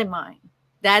 Keep that in mind.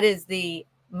 That is the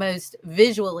most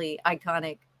visually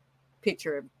iconic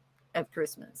picture of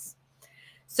Christmas.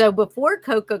 So before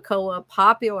Coca-Cola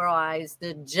popularized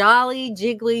the jolly,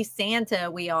 jiggly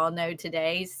Santa we all know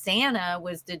today, Santa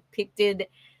was depicted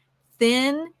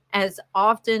thin as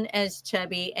often as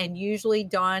chubby and usually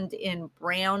donned in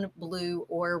brown, blue,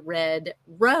 or red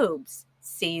robes.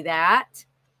 see that.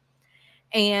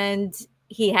 And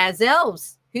he has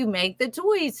elves who make the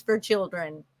toys for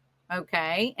children.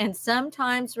 Okay. And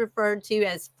sometimes referred to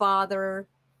as Father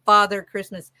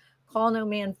Christmas. Call no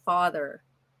man father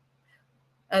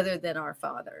other than our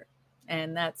Father.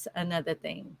 And that's another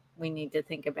thing we need to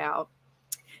think about.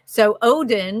 So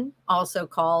Odin, also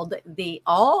called the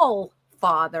All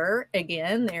Father,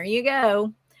 again, there you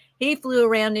go. He flew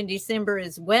around in December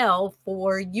as well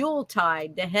for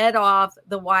Yuletide to head off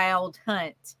the wild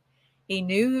hunt. He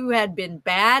knew who had been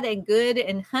bad and good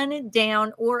and hunted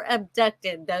down or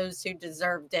abducted those who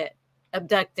deserved it.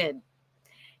 Abducted.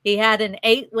 He had an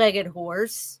 8-legged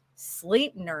horse,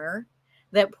 Sleipnir,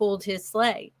 that pulled his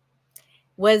sleigh.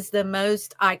 Was the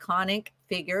most iconic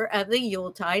figure of the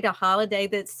Yuletide, a holiday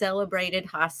that celebrated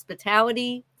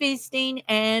hospitality, feasting,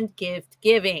 and gift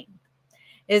giving.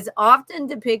 Is often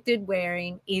depicted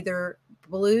wearing either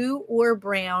blue or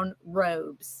brown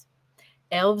robes.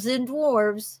 Elves and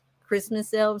dwarves,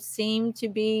 Christmas elves, seem to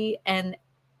be an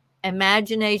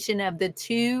imagination of the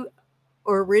two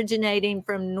originating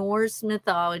from Norse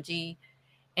mythology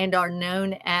and are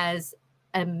known as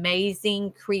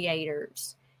amazing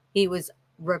creators. He was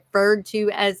referred to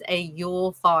as a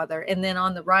Yule father. And then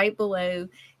on the right below,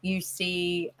 you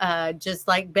see, just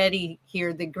like Betty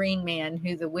here, the green man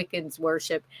who the Wiccans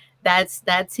worship.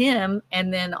 That's him.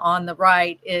 And then on the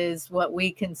right is what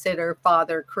we consider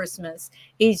Father Christmas.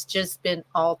 He's just been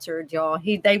altered, y'all.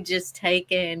 They've just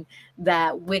taken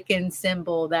that Wiccan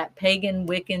symbol, that pagan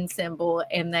Wiccan symbol,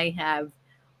 and they have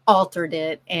altered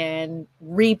it and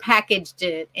repackaged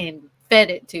it and fed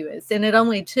it to us. And it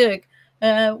only took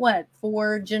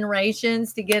 4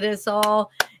 generations to get us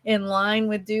all in line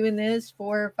with doing this,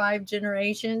 4 or 5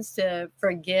 generations to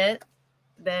forget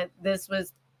that this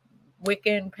was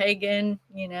Wiccan, pagan,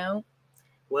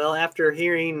 Well, after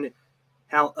hearing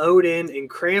how Odin and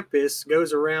Krampus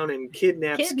goes around and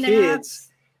kidnaps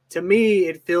kids, to me,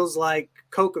 it feels like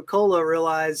Coca-Cola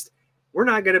realized we're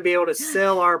not going to be able to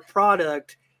sell our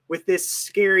product with this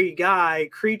scary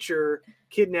creature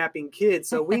kidnapping kids.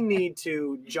 So we need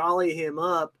to jolly him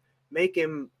up, make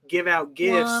him give out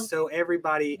gifts so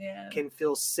everybody can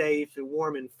feel safe and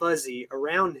warm and fuzzy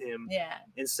around him. Yeah.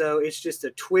 And so it's just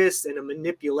a twist and a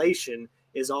manipulation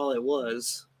is all it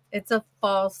was. It's a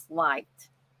false light.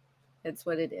 That's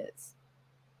what it is.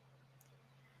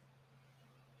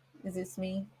 Is this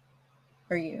me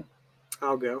or you?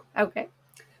 I'll go. Okay.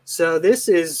 So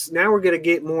now we're going to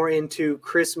get more into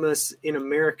Christmas in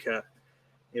America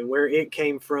and where it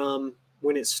came from,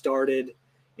 when it started,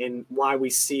 and why we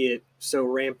see it so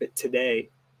rampant today.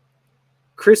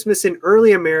 Christmas in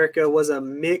early America was a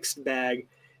mixed bag.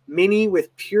 Many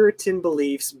with Puritan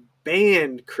beliefs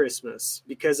banned Christmas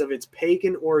because of its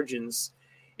pagan origins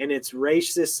and its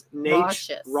raucous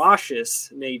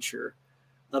nature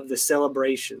of the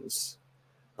celebrations.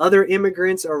 Other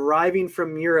immigrants arriving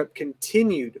from Europe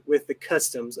continued with the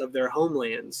customs of their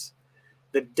homelands.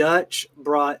 The Dutch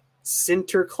brought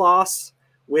Sinterklaas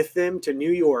with them to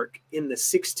New York in the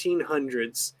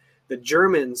 1600s. The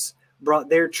Germans brought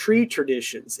their tree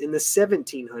traditions in the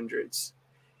 1700s.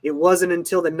 It wasn't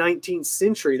until the 19th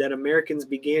century that Americans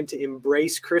began to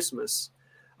embrace Christmas.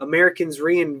 Americans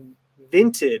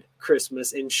reinvented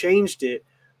Christmas and changed it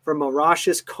from a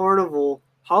raucous carnival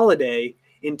holiday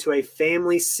into a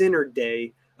family-centered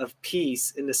day of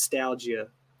peace and nostalgia.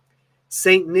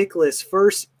 St. Nicholas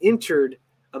first entered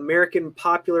American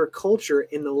popular culture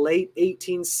in the late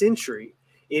 18th century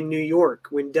in New York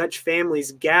when Dutch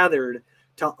families gathered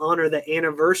to honor the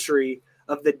anniversary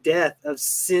of the death of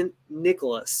St.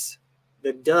 Nicholas,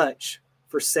 the Dutch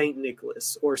for St.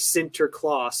 Nicholas, or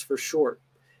Sinterklaas for short.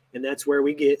 And that's where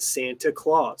we get Santa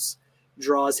Claus,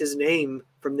 draws his name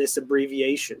from this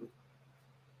abbreviation.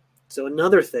 So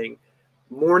another thing,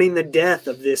 mourning the death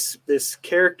of this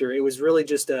character, it was really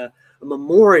just a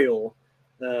memorial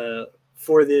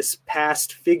for this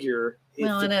past figure.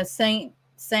 Well, and a Saint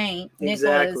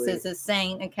Nicholas is a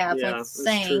saint, a Catholic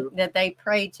saint that they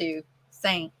pray to.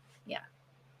 Saint, yeah.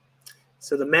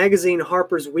 So the magazine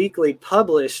Harper's Weekly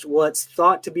published what's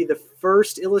thought to be the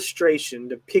first illustration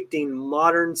depicting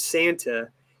modern Santa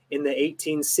in the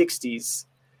 1860s.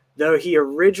 Though he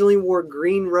originally wore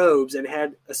green robes and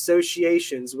had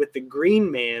associations with the Green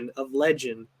Man of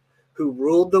legend, who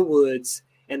ruled the woods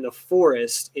and the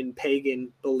forest in pagan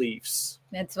beliefs.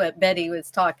 That's what Betty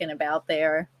was talking about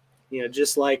there.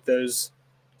 Just like those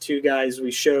 2 guys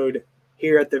we showed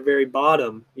here at the very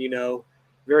bottom,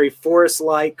 very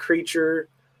forest-like creature.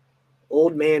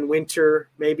 Old Man Winter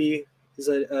maybe is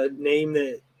a name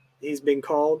that he's been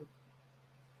called.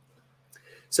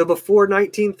 So before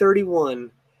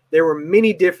 1931, There were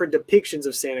many different depictions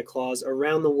of Santa Claus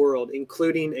around the world,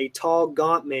 including a tall,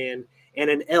 gaunt man and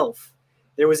an elf.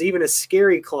 There was even a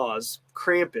scary Claus,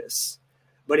 Krampus.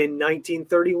 But in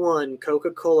 1931,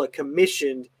 Coca-Cola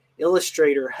commissioned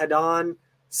illustrator Hadan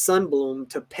Sundblom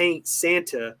to paint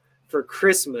Santa for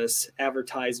Christmas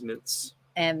advertisements.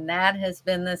 And that has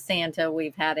been the Santa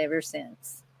we've had ever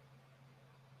since.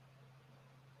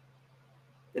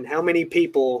 And how many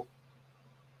people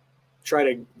try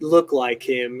to look like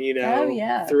him,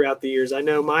 throughout the years? I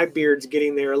know my beard's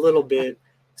getting there a little bit,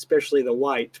 especially the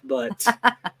white, but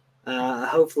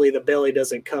hopefully the belly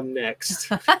doesn't come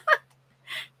next.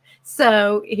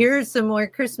 So here's some more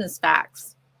Christmas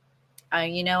facts. I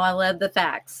love the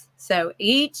facts. So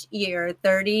each year,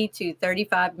 30 to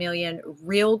 35 million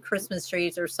real Christmas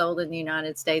trees are sold in the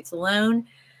United States alone.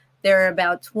 There are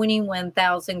about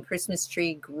 21,000 Christmas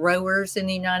tree growers in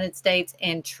the United States,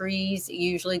 and trees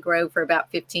usually grow for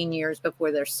about 15 years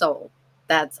before they're sold.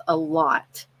 That's a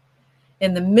lot.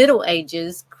 In the Middle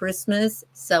Ages, Christmas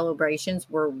celebrations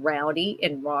were rowdy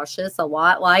and raucous, a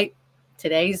lot like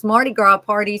today's Mardi Gras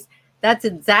parties. That's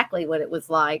exactly what it was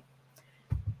like.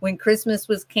 When Christmas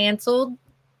was canceled,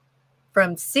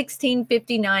 from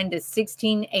 1659 to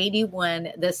 1681,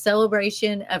 the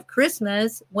celebration of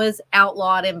Christmas was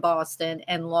outlawed in Boston,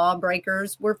 and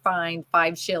lawbreakers were fined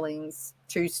 5 shillings.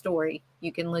 True story.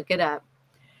 You can look it up.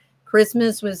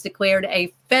 Christmas was declared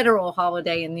a federal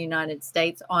holiday in the United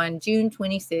States on June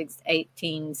 26,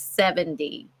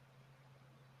 1870.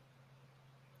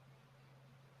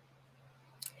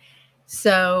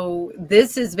 So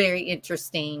this is very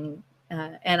interesting.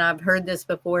 And I've heard this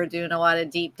before, doing a lot of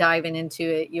deep diving into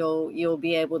it. You'll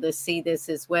be able to see this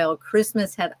as well.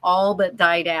 Christmas had all but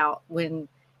died out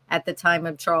at the time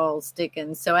of Charles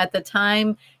Dickens. So at the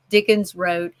time Dickens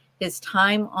wrote his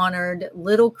time-honored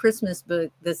Little Christmas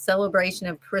book, The Celebration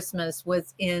of Christmas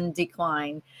was in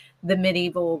decline. The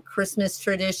medieval Christmas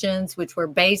traditions, which were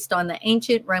based on the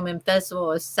ancient Roman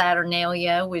festival of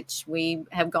Saturnalia, which we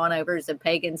have gone over as a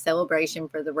pagan celebration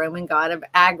for the Roman god of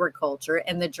agriculture,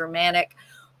 and the Germanic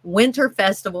winter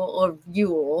festival of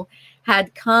Yule,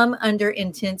 had come under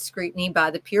intense scrutiny by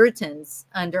the Puritans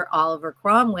under Oliver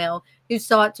Cromwell, who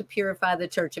sought to purify the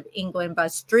Church of England by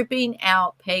stripping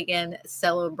out pagan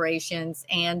celebrations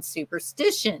and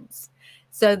superstitions.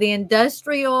 So the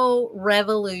Industrial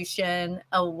Revolution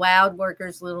allowed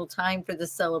workers little time for the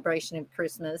celebration of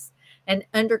Christmas. An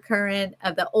undercurrent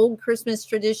of the old Christmas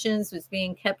traditions was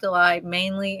being kept alive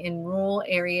mainly in rural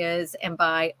areas and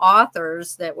by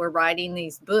authors that were writing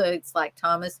these books like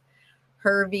Thomas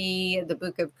Hervey, The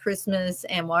Book of Christmas,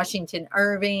 and Washington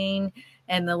Irving,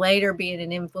 and the later being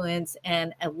an influence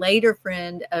and a later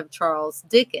friend of Charles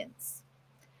Dickens.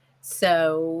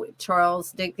 So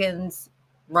Charles Dickens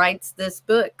writes this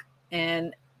book,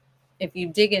 and if you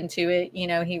dig into it,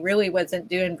 he really wasn't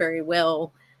doing very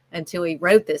well until he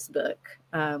wrote this book.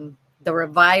 The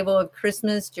revival of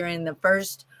Christmas during the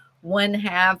first one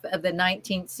half of the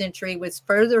 19th century was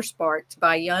further sparked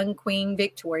by young Queen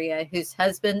Victoria, whose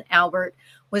husband Albert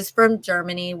was from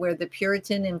Germany, where the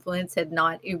Puritan influence had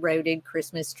not eroded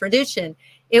Christmas tradition.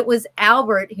 It was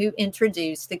Albert who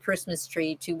introduced the Christmas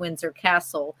tree to Windsor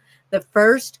Castle. The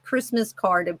first Christmas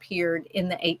card appeared in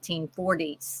the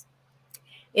 1840s.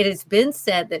 It has been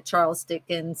said that Charles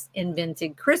Dickens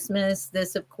invented Christmas.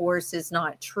 This, of course, is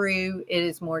not true. It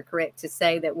is more correct to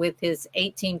say that with his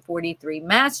 1843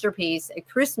 masterpiece, A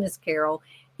Christmas Carol,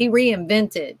 he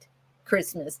reinvented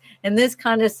Christmas. And this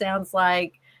kind of sounds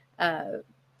like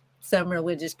some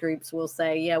religious groups will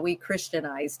say, yeah, we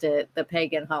Christianized it, the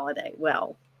pagan holiday.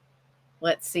 Well,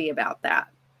 let's see about that.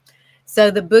 So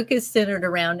the book is centered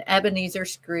around Ebenezer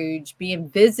Scrooge being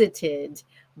visited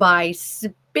by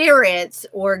spirits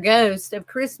or ghosts of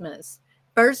Christmas.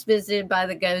 First visited by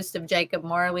the ghost of Jacob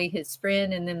Marley, his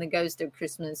friend, and then the ghost of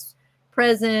Christmas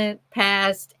present,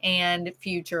 past, and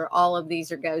future. All of these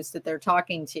are ghosts that they're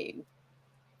talking to.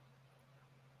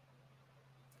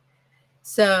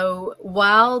 So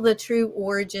while the true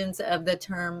origins of the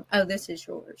term, oh, this is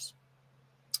yours.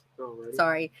 Alrighty.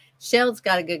 Sorry. Sheld's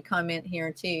got a good comment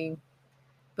here too.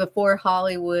 Before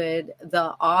Hollywood,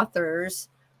 the authors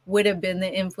would have been the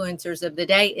influencers of the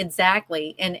day.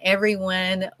 Exactly. And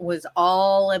everyone was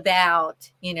all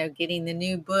about, getting the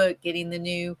new book, getting the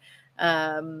new,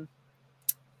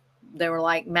 they were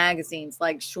like magazines,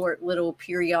 like short little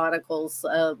periodicals,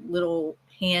 little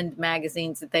hand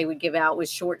magazines that they would give out with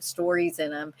short stories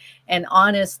in them. And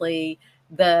honestly,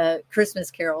 the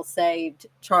Christmas Carol saved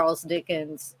Charles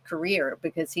Dickens' career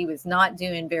because he was not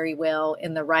doing very well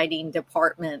in the writing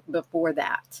department before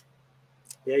that.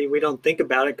 Yeah, we don't think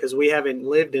about it because we haven't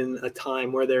lived in a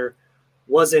time where there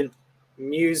wasn't,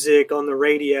 music on the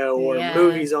radio or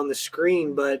movies on the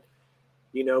screen, but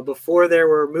before there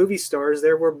were movie stars,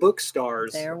 there were book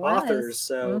stars, authors.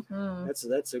 So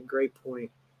that's a great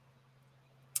point.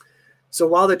 So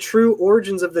while the true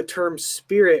origins of the term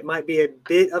spirit might be a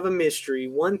bit of a mystery,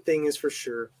 one thing is for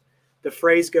sure. The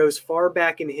phrase goes far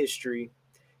back in history.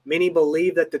 Many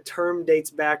believe that the term dates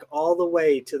back all the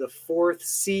way to the 4th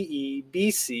CE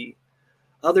BC.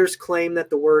 Others claim that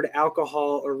the word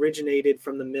alcohol originated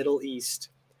from the Middle East.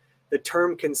 The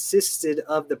term consisted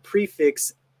of the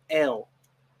prefix al,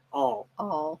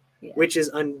 which is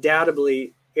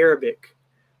undoubtedly Arabic.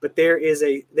 But there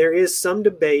is some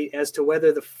debate as to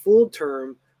whether the full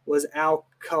term was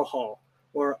alcohol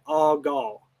or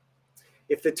algol.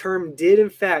 If the term did in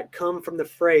fact come from the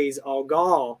phrase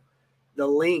algol, the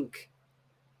link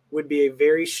would be a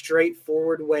very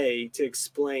straightforward way to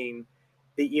explain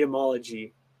the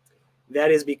etymology.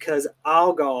 That is because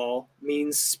algol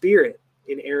means spirit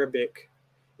in Arabic.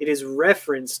 It is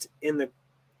referenced in the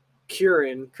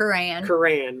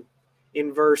Quran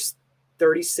in verse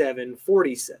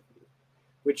 37:47,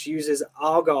 which uses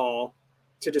algol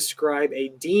to describe a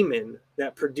demon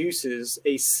that produces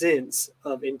a sense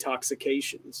of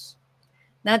intoxications.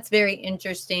 That's very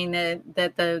interesting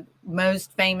that the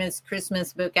most famous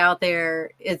Christmas book out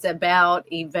there is about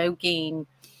evoking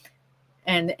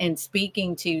and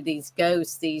speaking to these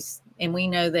ghosts, and we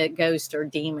know that ghosts are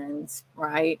demons,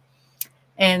 right?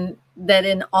 And that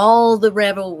in all the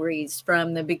revelries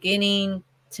from the beginning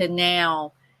to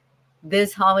now,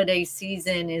 this holiday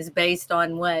season is based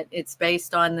on what? It's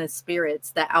based on the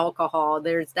spirits, the alcohol.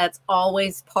 That's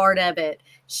always part of it.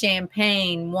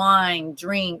 Champagne, wine,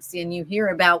 drinks, and you hear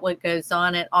about what goes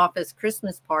on at office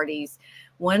Christmas parties.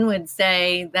 One would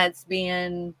say that's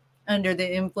being under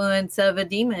the influence of a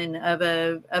demon, of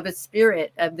a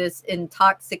spirit, of this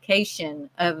intoxication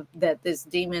of that this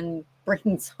demon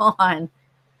brings on.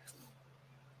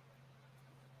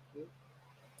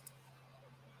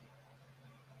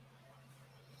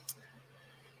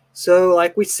 So,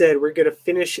 like we said, we're going to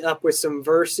finish up with some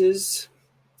verses.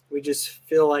 We just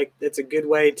feel like it's a good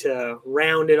way to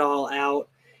round it all out.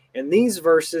 And these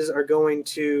verses are going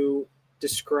to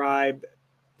describe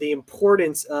the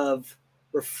importance of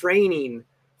refraining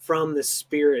from the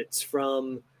spirits,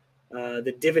 from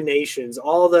the divinations,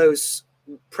 all those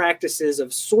practices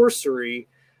of sorcery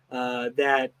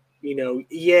that,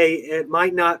 it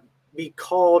might not be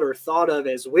called or thought of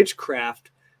as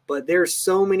witchcraft, but there's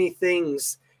so many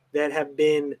things that have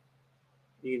been,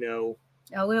 it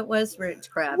was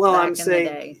witchcraft. Well, I'm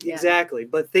saying exactly,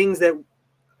 but things that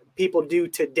people do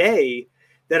today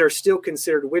that are still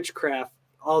considered witchcraft,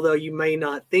 although you may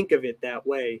not think of it that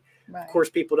way. Right. Of course,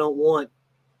 people don't want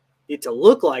it to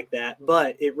look like that,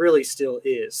 but it really still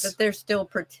is. But they're still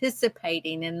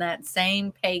participating in that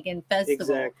same pagan festival.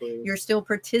 Exactly. You're still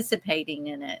participating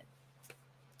in it.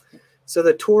 So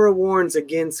the Torah warns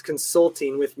against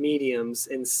consulting with mediums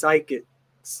and psychics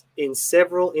in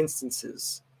several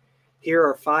instances. Here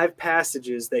are 5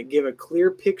 passages that give a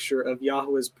clear picture of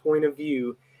Yahweh's point of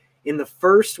view. In the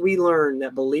first, we learn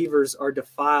that believers are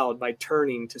defiled by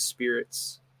turning to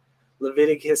spirits.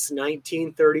 Leviticus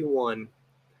 19:31.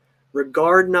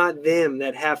 Regard not them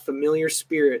that have familiar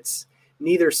spirits,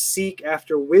 neither seek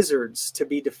after wizards to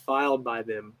be defiled by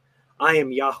them. I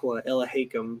am Yahweh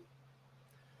Elohim.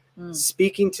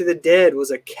 Speaking to the dead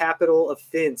was a capital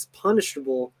offense,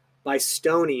 punishable by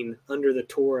stoning under the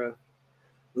Torah.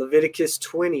 Leviticus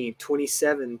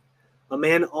 20:27. A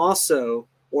man also,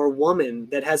 or woman,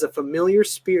 that has a familiar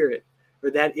spirit,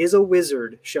 or that is a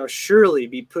wizard, shall surely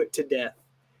be put to death.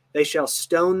 They shall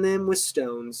stone them with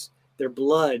stones. Their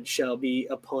blood shall be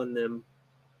upon them.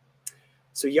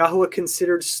 So Yahweh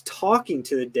considers talking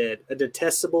to the dead a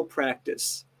detestable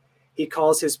practice. He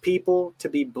calls his people to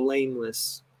be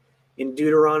blameless. In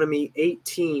Deuteronomy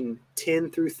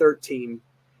 18:10-13,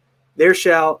 there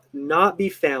shall not be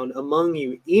found among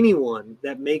you anyone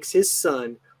that makes his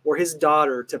son or his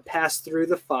daughter to pass through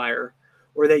the fire,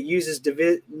 or that uses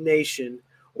divination,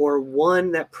 or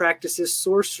one that practices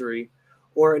sorcery,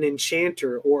 or an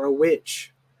enchanter, or a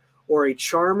witch, or a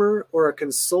charmer, or a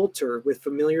consulter with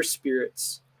familiar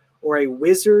spirits, or a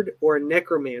wizard, or a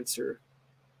necromancer.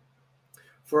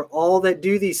 For all that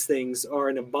do these things are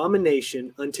an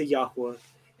abomination unto Yahweh,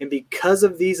 and because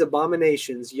of these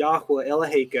abominations, Yahweh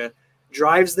Elohim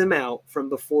drives them out from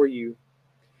before you.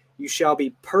 You shall be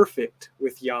perfect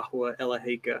with Yahweh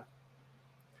Elohim.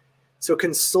 So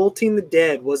consulting the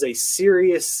dead was a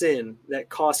serious sin that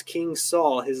cost King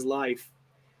Saul his life.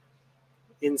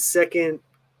 In 1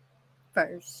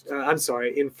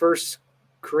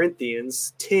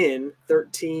 Corinthians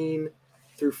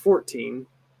 10:13-14,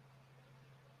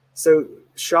 So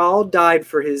Shaul died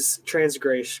for his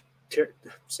transgressions,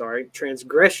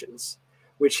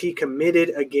 which he committed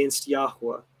against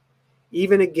Yahweh,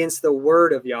 even against the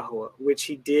word of Yahweh, which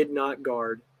he did not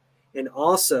guard, and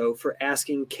also for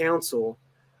asking counsel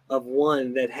of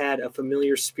one that had a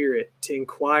familiar spirit to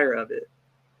inquire of it,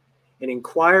 and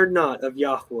inquired not of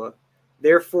Yahweh.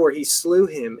 Therefore he slew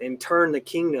him and turned the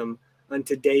kingdom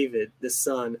unto David, the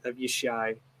son of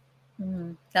Yishai.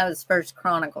 That was First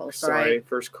Chronicles, Sorry, right?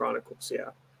 First Chronicles, yeah.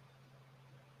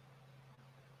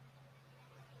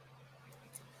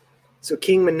 So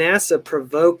King Manasseh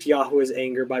provoked Yahweh's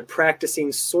anger by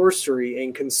practicing sorcery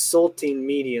and consulting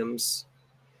mediums.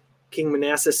 King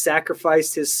Manasseh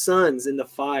sacrificed his sons in the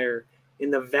fire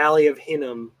in the valley of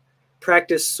Hinnom,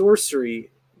 practiced sorcery,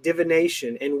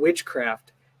 divination, and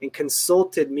witchcraft, and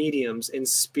consulted mediums and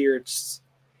spirits.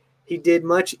 He did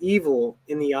much evil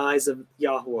in the eyes of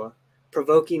Yahweh,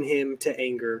 provoking him to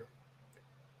anger.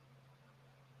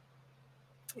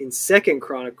 In 2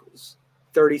 Chronicles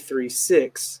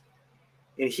 33:6,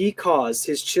 and he caused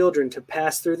his children to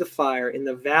pass through the fire in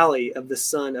the valley of the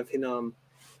son of Hinnom.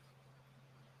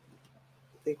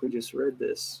 I think we just read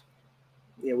this.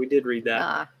 Yeah, we did read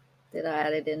that. Did I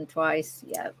add it in twice?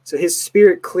 Yeah. So his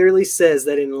spirit clearly says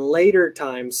that in later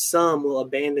times some will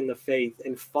abandon the faith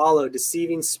and follow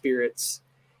deceiving spirits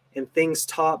and things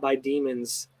taught by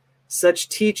demons. Such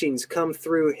teachings come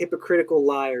through hypocritical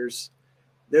liars.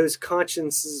 Those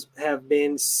consciences have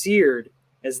been seared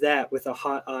as that with a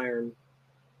hot iron.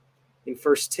 In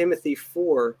 1 Timothy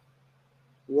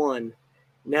 4:1,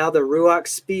 now the Ruach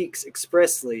speaks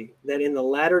expressly that in the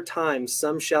latter times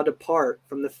some shall depart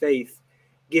from the faith,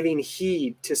 giving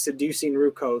heed to seducing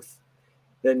Rukoth,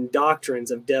 the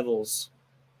doctrines of devils,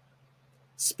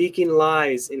 speaking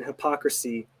lies in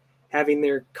hypocrisy, having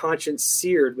their conscience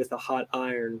seared with a hot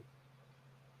iron.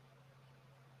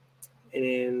 And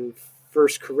in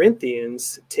 1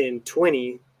 Corinthians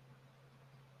 10:20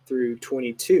 through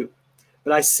 22,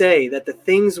 but I say that the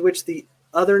things which the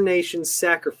other nations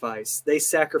sacrifice, they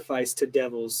sacrifice to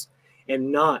devils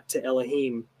and not to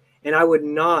Elohim. And I would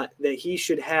not that he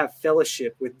should have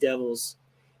fellowship with devils.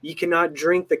 Ye cannot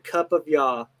drink the cup of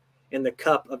Yah and the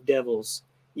cup of devils.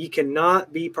 Ye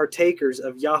cannot be partakers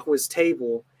of Yahweh's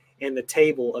table and the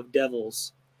table of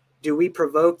devils. Do we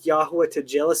provoke Yahweh to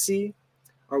jealousy?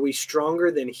 Are we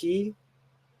stronger than he?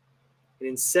 And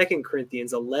in 2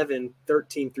 Corinthians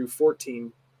 11:13 through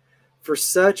 14, for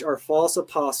such are false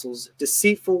apostles,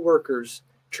 deceitful workers,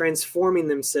 transforming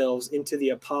themselves into the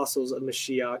apostles of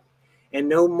Mashiach. And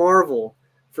no marvel,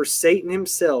 for Satan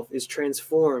himself is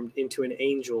transformed into an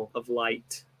angel of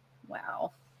light.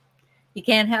 Wow. You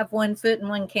can't have one foot in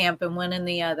one camp and one in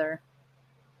the other.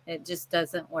 It just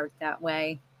doesn't work that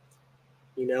way.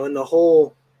 You know, and the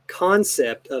whole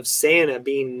concept of Santa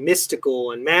being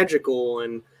mystical and magical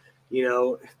and, you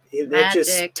know, that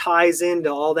just ties into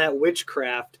all that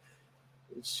witchcraft.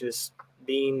 It's just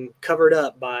being covered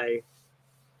up by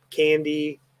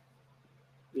candy,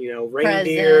 you know,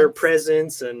 reindeer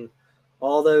presents and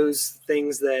all those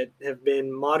things that have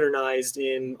been modernized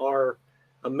in our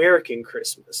American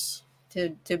Christmas.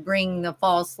 To bring the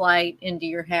false light into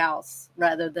your house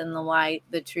rather than the light,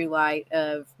 the true light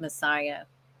of Messiah.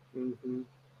 Mm-hmm.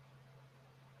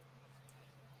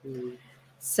 Mm-hmm.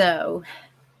 So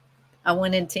I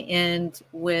wanted to end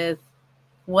with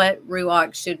what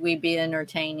Ruach should we be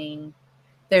entertaining?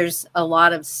 There's a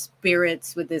lot of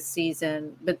spirits with this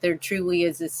season, but there truly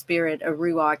is a spirit, a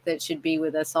Ruach, that should be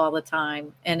with us all the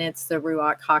time, and it's the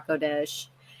Ruach HaKodesh.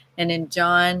 And in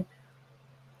John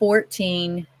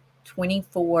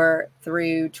 14:24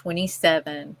 through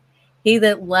 27, he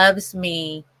that loves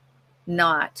me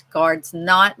not guards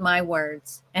not my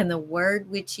words, and the word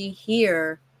which ye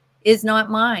hear is not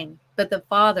mine, but the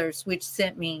Father's which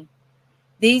sent me.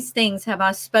 These things have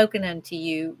I spoken unto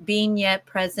you, being yet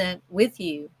present with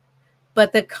you.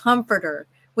 But the Comforter,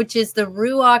 which is the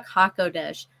Ruach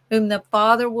HaKodesh, whom the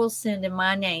Father will send in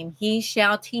my name, he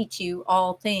shall teach you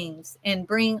all things, and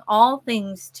bring all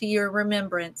things to your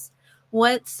remembrance,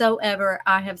 whatsoever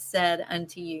I have said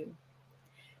unto you.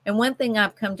 And one thing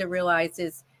I've come to realize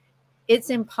is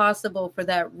it's impossible for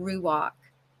that Ruach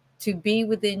to be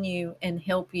within you and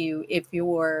help you if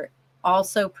you're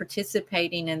also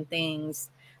participating in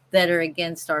things that are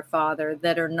against our Father,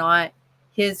 that are not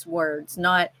his words,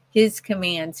 not his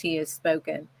commands he has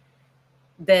spoken,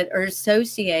 that are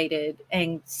associated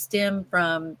and stem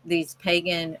from these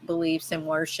pagan beliefs and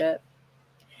worship.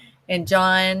 In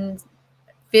John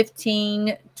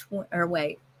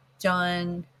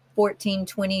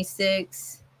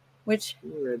 14:26, which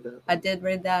I did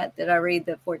read that. Did I read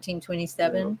the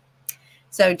 14:27? No.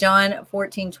 So John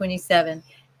 14:27,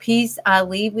 Peace I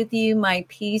leave with you, my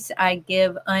peace I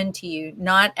give unto you.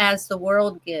 Not as the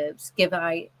world gives, give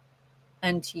I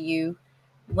unto you.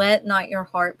 Let not your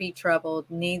heart be troubled,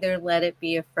 neither let it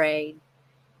be afraid.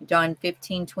 John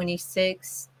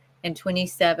 15:26 and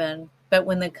 27. But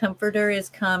when the Comforter is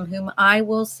come, whom I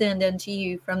will send unto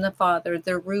you from the Father,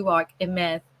 the Ruach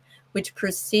Emeth, which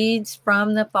proceeds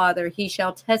from the Father, he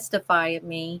shall testify of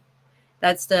me.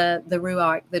 That's the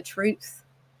Ruach, the truth.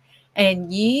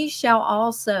 And ye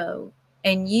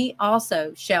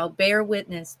also shall bear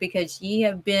witness, because ye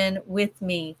have been with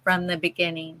me from the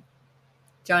beginning.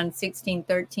 John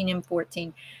 16:13 and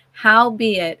 14.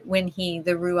 Howbeit, when he,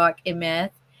 the Ruach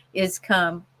Emeth, is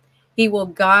come, he will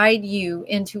guide you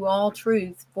into all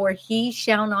truth, for he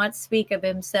shall not speak of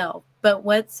himself, but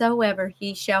whatsoever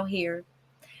he shall hear,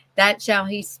 that shall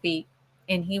he speak,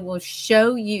 and he will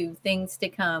show you things to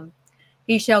come.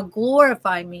 He shall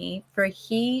glorify me, for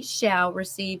he shall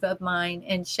receive of mine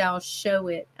and shall show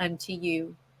it unto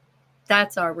you.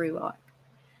 That's our Ruach.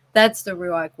 That's the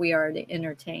Ruach we are to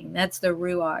entertain. That's the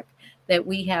Ruach that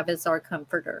we have as our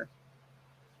comforter.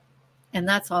 And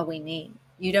that's all we need.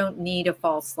 You don't need a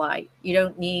false light. You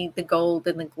don't need the gold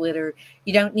and the glitter.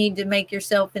 You don't need to make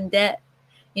yourself in debt.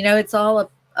 You know, it's all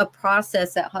a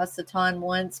process that Hasatan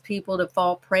wants people to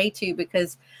fall prey to,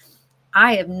 because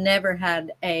I have never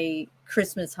had a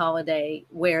Christmas holiday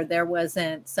where there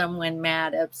wasn't someone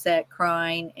mad, upset,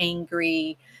 crying,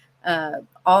 angry,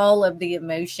 all of the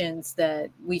emotions that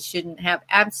we shouldn't have.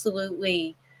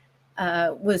 Absolutely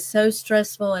was so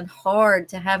stressful and hard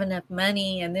to have enough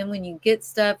money. And then when you get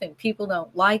stuff and people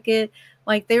don't like it,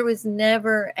 like there was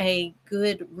never a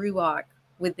good Ruach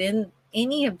within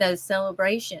any of those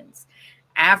celebrations.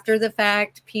 After the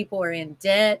fact, people are in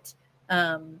debt.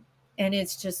 And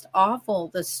it's just awful,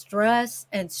 the stress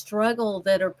and struggle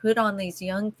that are put on these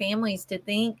young families to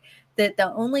think that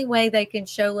the only way they can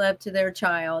show up to their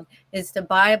child is to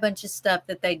buy a bunch of stuff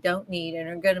that they don't need and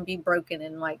are going to be broken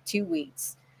in like 2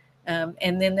 weeks.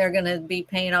 And then they're going to be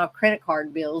paying off credit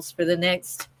card bills for the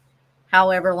next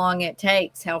however long it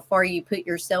takes, how far you put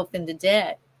yourself into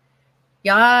debt.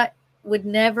 Yah would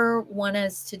never want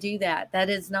us to do that. That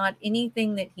is not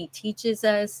anything that he teaches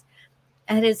us.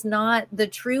 That is not the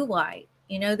true light.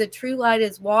 You know, the true light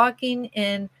is walking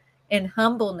in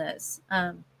humbleness.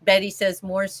 Betty says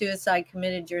more suicide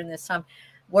committed during this time.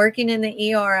 Working in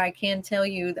the ER, I can tell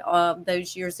you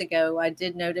those years ago, I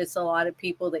did notice a lot of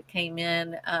people that came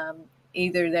in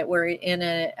either that were in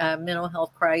a mental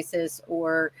health crisis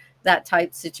or that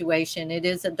type situation. It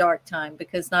is a dark time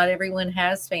because not everyone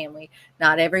has family.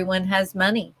 Not everyone has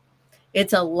money.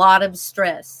 It's a lot of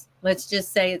stress. Let's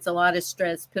just say it's a lot of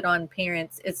stress put on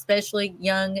parents, especially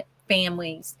young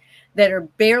families that are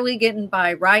barely getting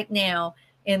by right now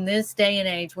in this day and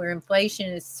age where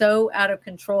inflation is so out of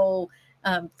control.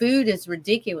 Food is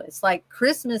ridiculous. Like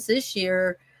Christmas this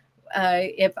year,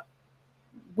 if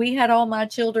we had all my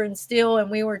children still and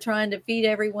we were trying to feed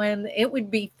everyone, it would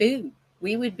be food.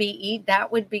 We would be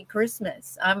that would be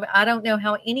Christmas. I don't know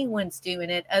how anyone's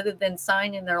doing it other than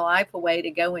signing their life away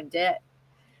to go in debt.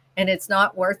 And it's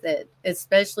not worth it,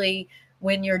 especially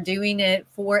when you're doing it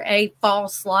for a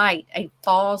false light, a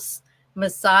false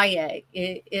Messiah.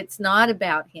 It's not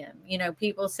about him. You know,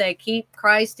 people say, keep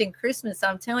Christ in Christmas.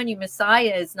 I'm telling you,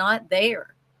 Messiah is not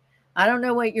there. I don't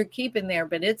know what you're keeping there,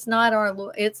 but it's not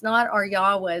our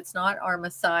Yahweh. It's not our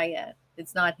Messiah.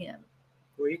 It's not him.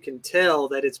 Well, you can tell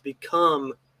that it's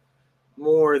become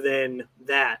more than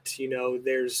that. You know,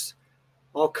 there's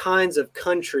all kinds of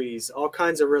countries, all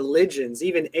kinds of religions,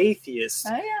 even atheists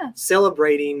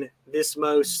celebrating this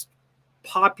most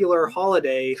popular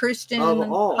holiday Christian of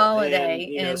all. holiday.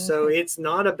 And, you know, so it's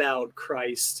not about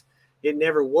Christ. It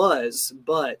never was,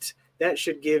 but that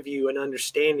should give you an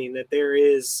understanding that there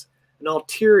is an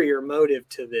ulterior motive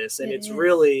to this. And it's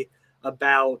really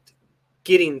about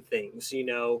getting things, you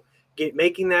know,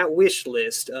 making that wish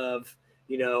list of,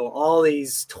 you know, all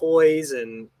these toys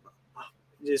and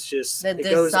it's just the it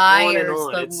desires, goes on and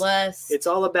on. The lust. It's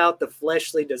all about the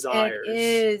fleshly desires. It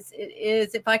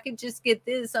is. If I could just get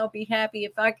this, I'll be happy.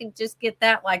 If I can just get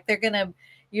that, like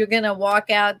you're gonna walk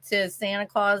out to Santa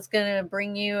Claus gonna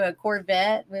bring you a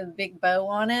Corvette with a big bow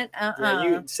on it.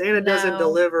 Santa doesn't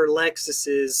deliver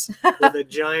Lexuses with a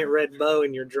giant red bow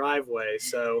in your driveway,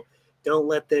 so don't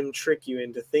let them trick you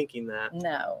into thinking that.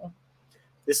 No.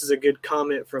 This is a good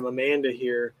comment from Amanda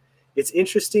here. It's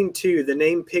interesting, too, the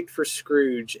name picked for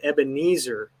Scrooge,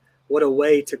 Ebenezer. What a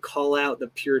way to call out the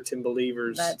Puritan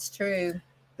believers. That's true.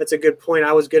 That's a good point.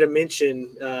 I was going to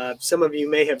mention, some of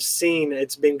you may have seen,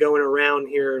 it's been going around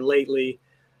here lately,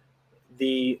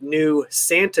 the new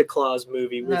Santa Claus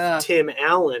movie with Tim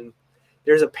Allen.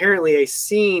 there's apparently a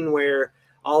scene where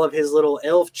all of his little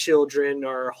elf children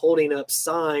are holding up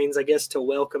signs, I guess, to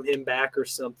welcome him back or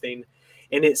something.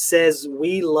 And it says,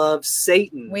 "We love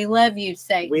Satan. We love you,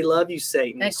 Satan. We love you,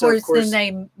 Satan." And so of course, then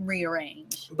they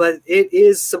rearrange. But it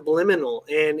is subliminal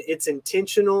and it's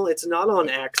intentional. It's not on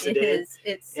accident. It is.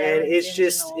 It's so and it's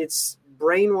just, it's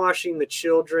brainwashing the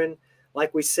children.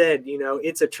 Like we said, you know,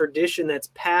 it's a tradition that's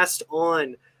passed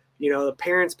on. You know, the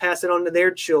parents pass it on to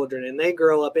their children and they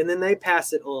grow up and then they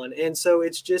pass it on. And so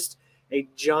it's just a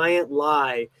giant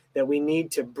lie that we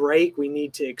need to break. We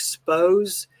need to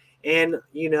expose. And,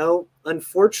 you know,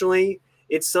 unfortunately,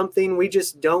 it's something we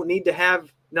just don't need to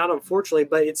have. Not unfortunately,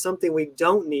 but it's something we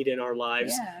don't need in our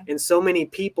lives. Yeah. And so many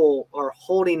people are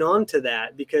holding on to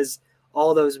that because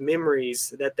all those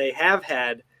memories that they have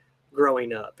had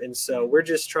growing up. And so we're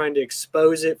just trying to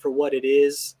expose it for what it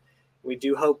is. We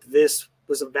do hope this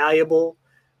was a valuable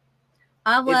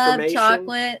I love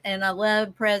chocolate and I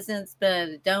love presents, but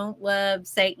I don't love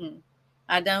Satan.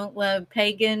 I don't love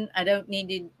pagan. I don't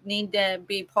need to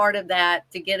be part of that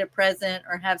to get a present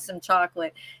or have some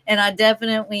chocolate. And I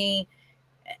definitely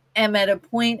am at a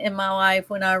point in my life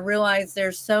when I realize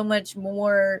there's so much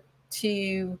more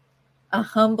to a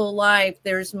humble life.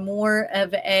 There's more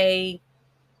of a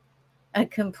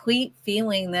complete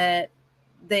feeling that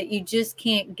you just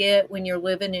can't get when you're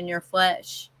living in your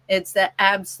flesh. It's the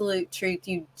absolute truth.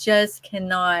 You just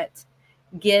cannot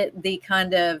get the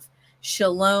kind of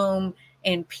shalom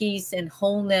and peace and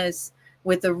wholeness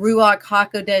with the Ruach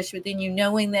HaKodesh within you,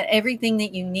 knowing that everything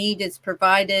that you need is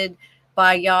provided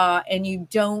by Yah, and you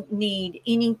don't need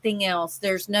anything else.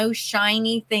 There's no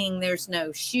shiny thing. There's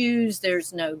no shoes.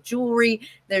 There's no jewelry.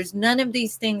 There's none of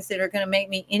these things that are going to make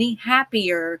me any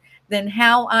happier than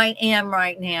how I am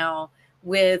right now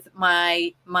with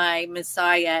my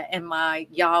Messiah and my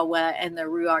Yahweh and the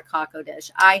Ruach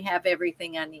HaKodesh. I have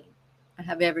everything I need. I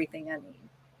have everything I need.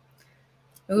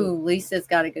 Ooh, Lisa's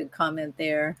got a good comment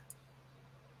there.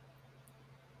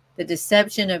 The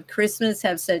deception of Christmas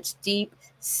have such deep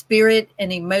spirit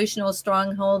and emotional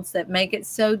strongholds that make it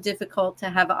so difficult to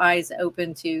have eyes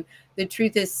open to. The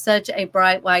truth is such a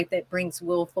bright light that brings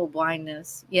willful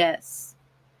blindness. Yes.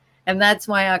 And that's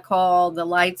why I call the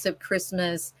lights of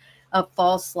Christmas a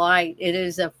false light. It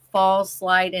is a false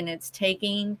light, and it's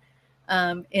taking,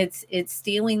 it's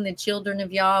stealing the children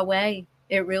of Yahweh.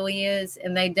 It really is.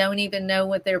 And they don't even know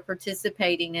what they're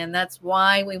participating in. That's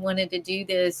why we wanted to do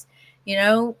this. You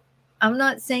know, I'm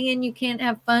not saying you can't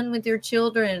have fun with your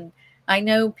children. I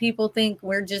know people think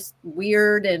we're just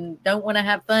weird and don't want to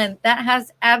have fun. That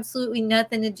has absolutely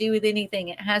nothing to do with anything.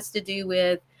 It has to do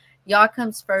with Yah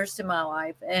comes first in my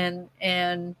life,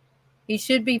 and he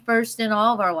should be first in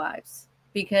all of our lives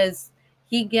because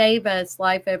he gave us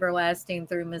life everlasting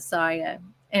through Messiah,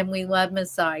 and we love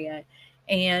Messiah.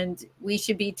 And we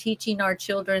should be teaching our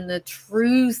children the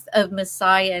truth of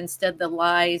Messiah instead of the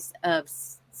lies of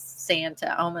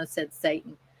Santa. I almost said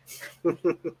Satan.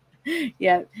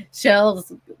 Yeah.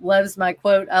 Shells loves my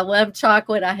quote. I love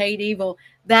chocolate. I hate evil.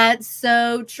 That's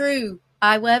so true.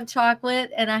 I love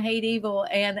chocolate and I hate evil.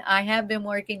 And I have been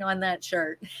working on that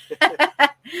shirt.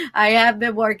 I have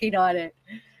been working on it.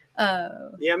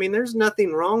 Yeah. I mean, there's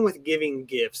nothing wrong with giving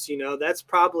gifts. You know, that's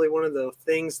probably one of the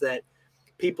things that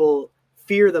people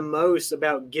fear the most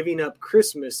about giving up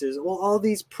Christmas is, well, all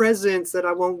these presents that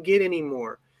I won't get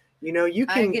anymore. You know, you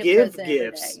can give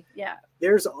gifts. Yeah.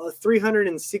 There's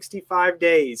 365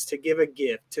 days to give a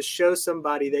gift, to show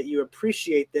somebody that you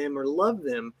appreciate them or love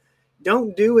them.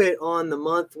 Don't do it on the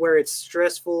month where it's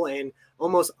stressful and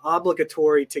almost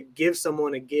obligatory to give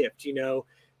someone a gift. You know,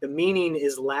 the meaning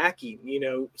is lacking. You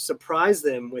know, surprise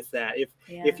them with that.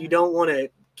 If you don't want to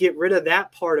get rid of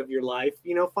that part of your life,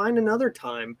 you know, find another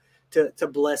time to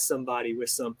bless somebody with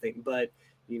something. But,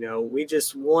 you know, we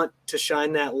just want to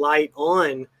shine that light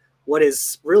on what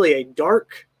is really a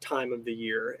dark time of the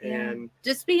year. And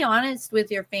just be honest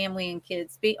with your family and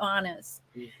kids. Be honest.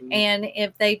 Mm-hmm. And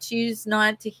if they choose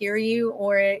not to hear you,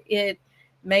 or it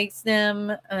makes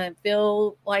them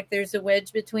feel like there's a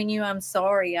wedge between you, I'm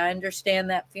sorry. I understand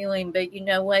that feeling. But you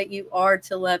know what? You are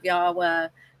to love Yahweh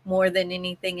more than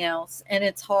anything else. And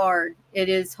it's hard. It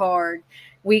is hard.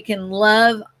 We can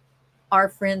love our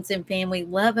friends and family.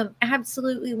 Love them.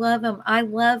 Absolutely love them. I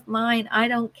love mine. I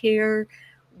don't care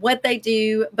what they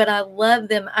do, but I love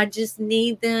them. I just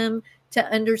need them to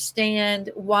understand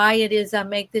why it is I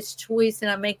make this choice and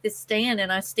I make this stand,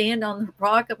 and I stand on the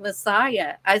rock of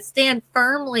Messiah. I stand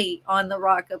firmly on the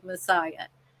rock of Messiah.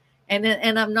 And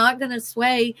I'm not going to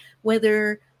sway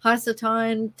whether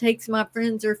Hasatan takes my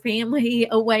friends or family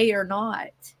away or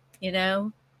not, you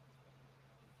know?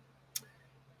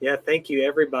 Yeah, thank you,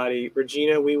 everybody.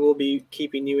 Regina, we will be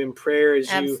keeping you in prayer as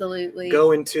Absolutely. you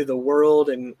go into the world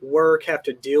and work, have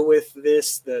to deal with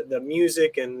this, the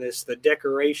music and the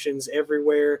decorations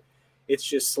everywhere. It's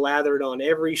just slathered on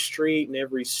every street and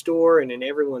every store and in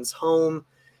everyone's home.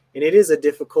 And it is a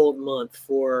difficult month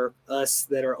for us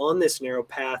that are on this narrow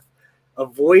path,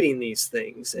 avoiding these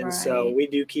things. And so we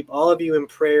do keep all of you in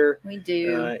prayer. We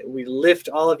do. We lift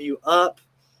all of you up.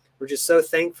 We're just so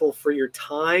thankful for your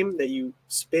time that you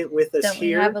spent with us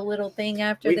here. We have a little thing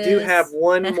after this? We do have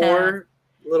one more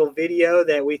little video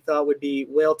that we thought would be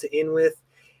well to end with.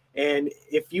 And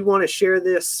if you want to share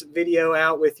this video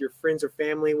out with your friends or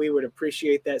family, we would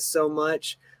appreciate that so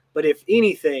much. But if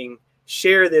anything,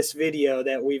 share this video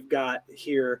that we've got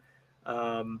here.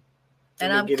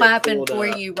 And I'm clapping for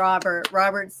you, Robert.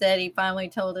 Robert said he finally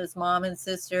told his mom and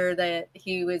sister that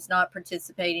he was not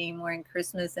participating anymore in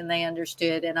Christmas, and they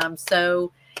understood. And I'm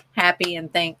so happy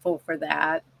and thankful for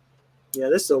that. Yeah,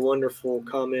 this is a wonderful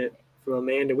comment from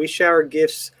Amanda. We showered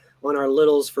gifts on our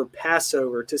littles for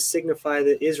Passover to signify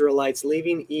the Israelites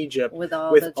leaving Egypt with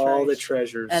all the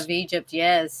treasures of Egypt.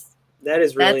 Yes. That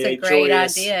is really a great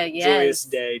idea. Yes. Joyous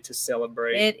day to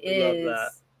celebrate. It is. Love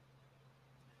that.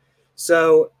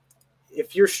 So,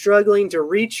 if you're struggling to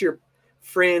reach your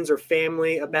friends or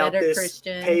family about this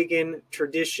Christian pagan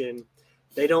tradition,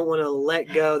 they don't want to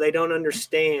let go. They don't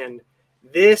understand.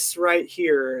 This right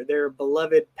here, their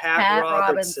beloved Pat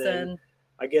Robertson,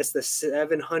 I guess the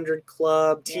 700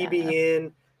 Club,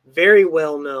 TBN, very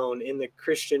well known in the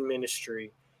Christian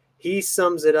ministry. He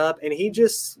sums it up and he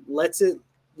just lets the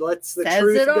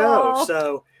truth go.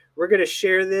 So we're going to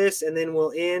share this and then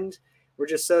we'll end. We're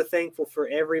just so thankful for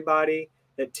everybody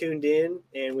that tuned in,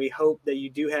 and we hope that you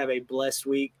do have a blessed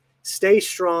week. Stay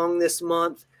strong this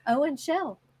month. Oh, and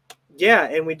Shell. Yeah,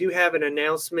 and we do have an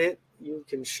announcement. You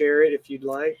can share it if you'd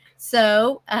like.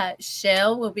 So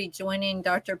Shell will be joining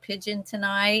Dr. Pigeon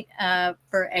tonight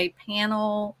for a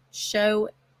panel show,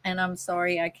 and I'm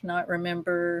sorry, I cannot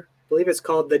remember. I believe it's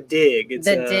called The Dig. It's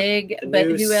The Dig, but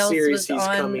who else was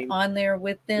on there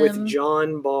with them? With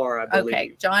John Barr, I believe.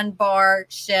 Okay, John Barr,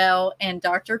 Shell, and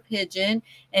Dr. Pigeon,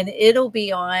 and it'll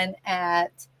be on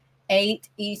at 8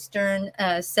 Eastern,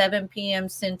 7 p.m.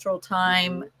 Central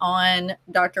Time on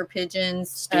Dr. Pigeon's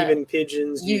Stephen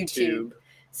Pigeon's YouTube.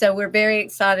 So we're very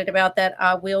excited about that.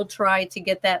 I will try to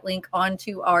get that link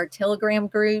onto our Telegram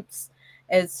groups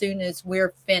as soon as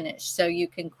we're finished. So you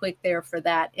can click there for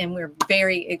that. And we're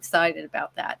very excited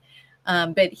about that.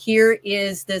 But here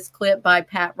is this clip by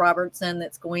Pat Robertson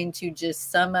that's going to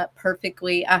just sum up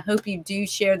perfectly. I hope you do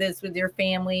share this with your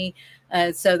family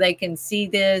so they can see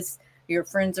this, your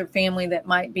friends or family that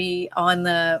might be on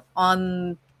the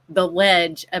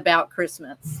ledge about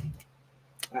Christmas.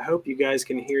 I hope you guys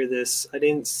can hear this. I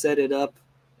didn't set it up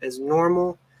as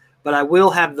normal, but I will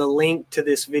have the link to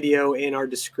this video in our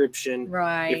description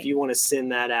if you want to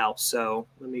send that out. So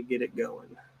let me get it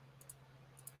going.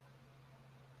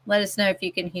 Let us know if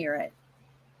you can hear it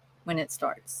when it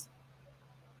starts.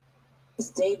 It's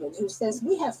David, who says,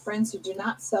 we have friends who do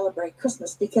not celebrate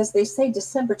Christmas because they say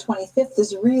December 25th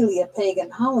is really a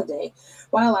pagan holiday.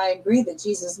 While I agree that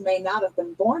Jesus may not have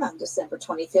been born on December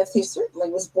 25th, he certainly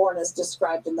was born as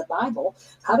described in the Bible.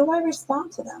 How do I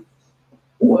respond to them?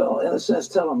 Well, in a sense,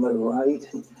 tell them they're right.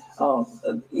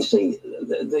 You see,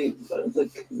 the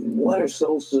winter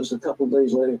solstice a couple of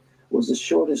days later was the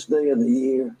shortest day of the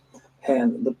year,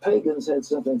 and the pagans had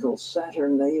something called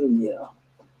Saturnalia,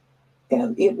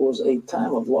 and it was a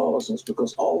time of lawlessness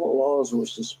because all the laws were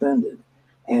suspended,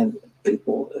 and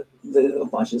people, a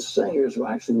bunch of singers were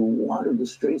actually wandered the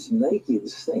streets naked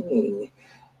singing.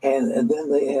 And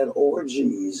then they had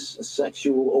orgies,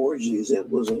 sexual orgies. It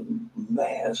was a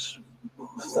mass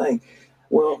thing.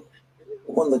 Well,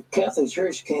 when the Catholic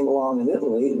Church came along in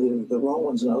Italy, the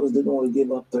Romans and others didn't want to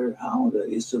give up their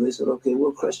holidays, so they said, okay,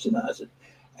 we'll Christianize it.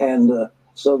 And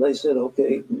so they said,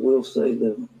 okay, we'll say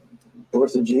the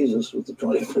birth of Jesus was the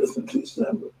 25th of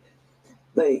December.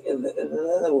 And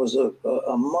then there was a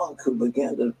monk who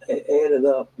began to add it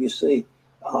up. You see,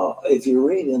 if you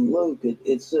read in Luke,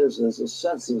 it says there's a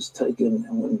census taken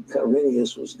when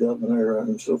Quirinius was governor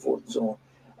and so forth and so on.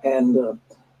 And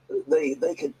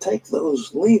they could take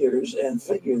those leaders and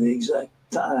figure the exact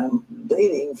time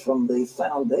dating from the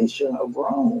foundation of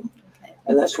Rome.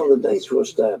 And that's when the dates were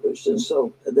established. And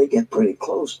so they get pretty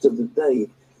close to the date.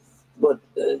 But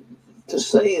to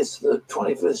say it's the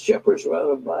 25th, shepherds were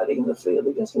out abiding in the field.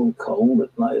 It gets a little cold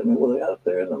at night. I mean, were they out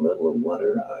there in the middle of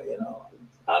winter?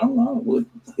 I don't know.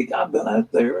 I've been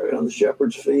out there on the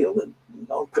shepherd's field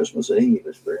on Christmas Eve.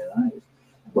 It's very nice.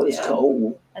 But it's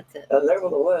cold. That's it. And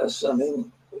nevertheless, I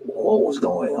mean, what was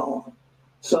going on?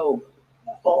 So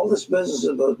All this business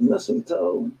about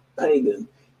mistletoe, pagan.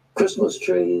 Christmas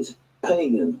trees,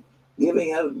 pagan.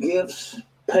 Giving out gifts,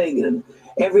 pagan.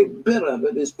 Every bit of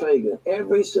it is pagan.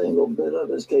 Every single bit of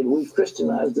it is pagan. We've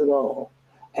Christianized it all.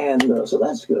 And so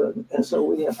that's good. And so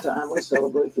we have time. We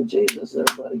celebrate for Jesus.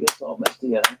 Everybody gets all messed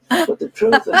together. But the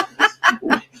truth is,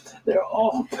 they're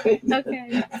all pagan.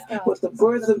 Okay. With the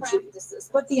birth The of Jesus. practices,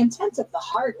 but the intent of the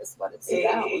heart is what it's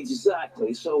about.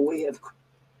 Exactly. So we have.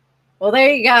 Well,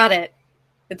 there you got it.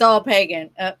 It's all pagan.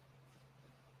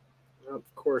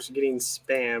 Of course, getting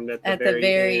spammed At the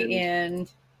very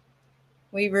end.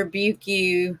 We rebuke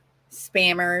you,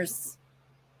 spammers.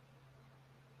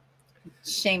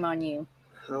 Shame on you.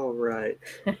 All right.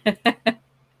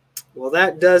 Well,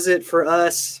 that does it for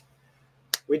us.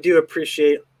 We do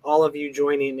appreciate all of you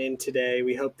joining in today.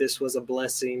 We hope this was a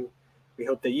blessing. We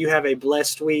hope that you have a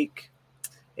blessed week.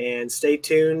 And stay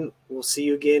tuned. We'll see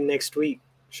you again next week.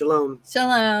 Shalom.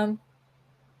 Shalom.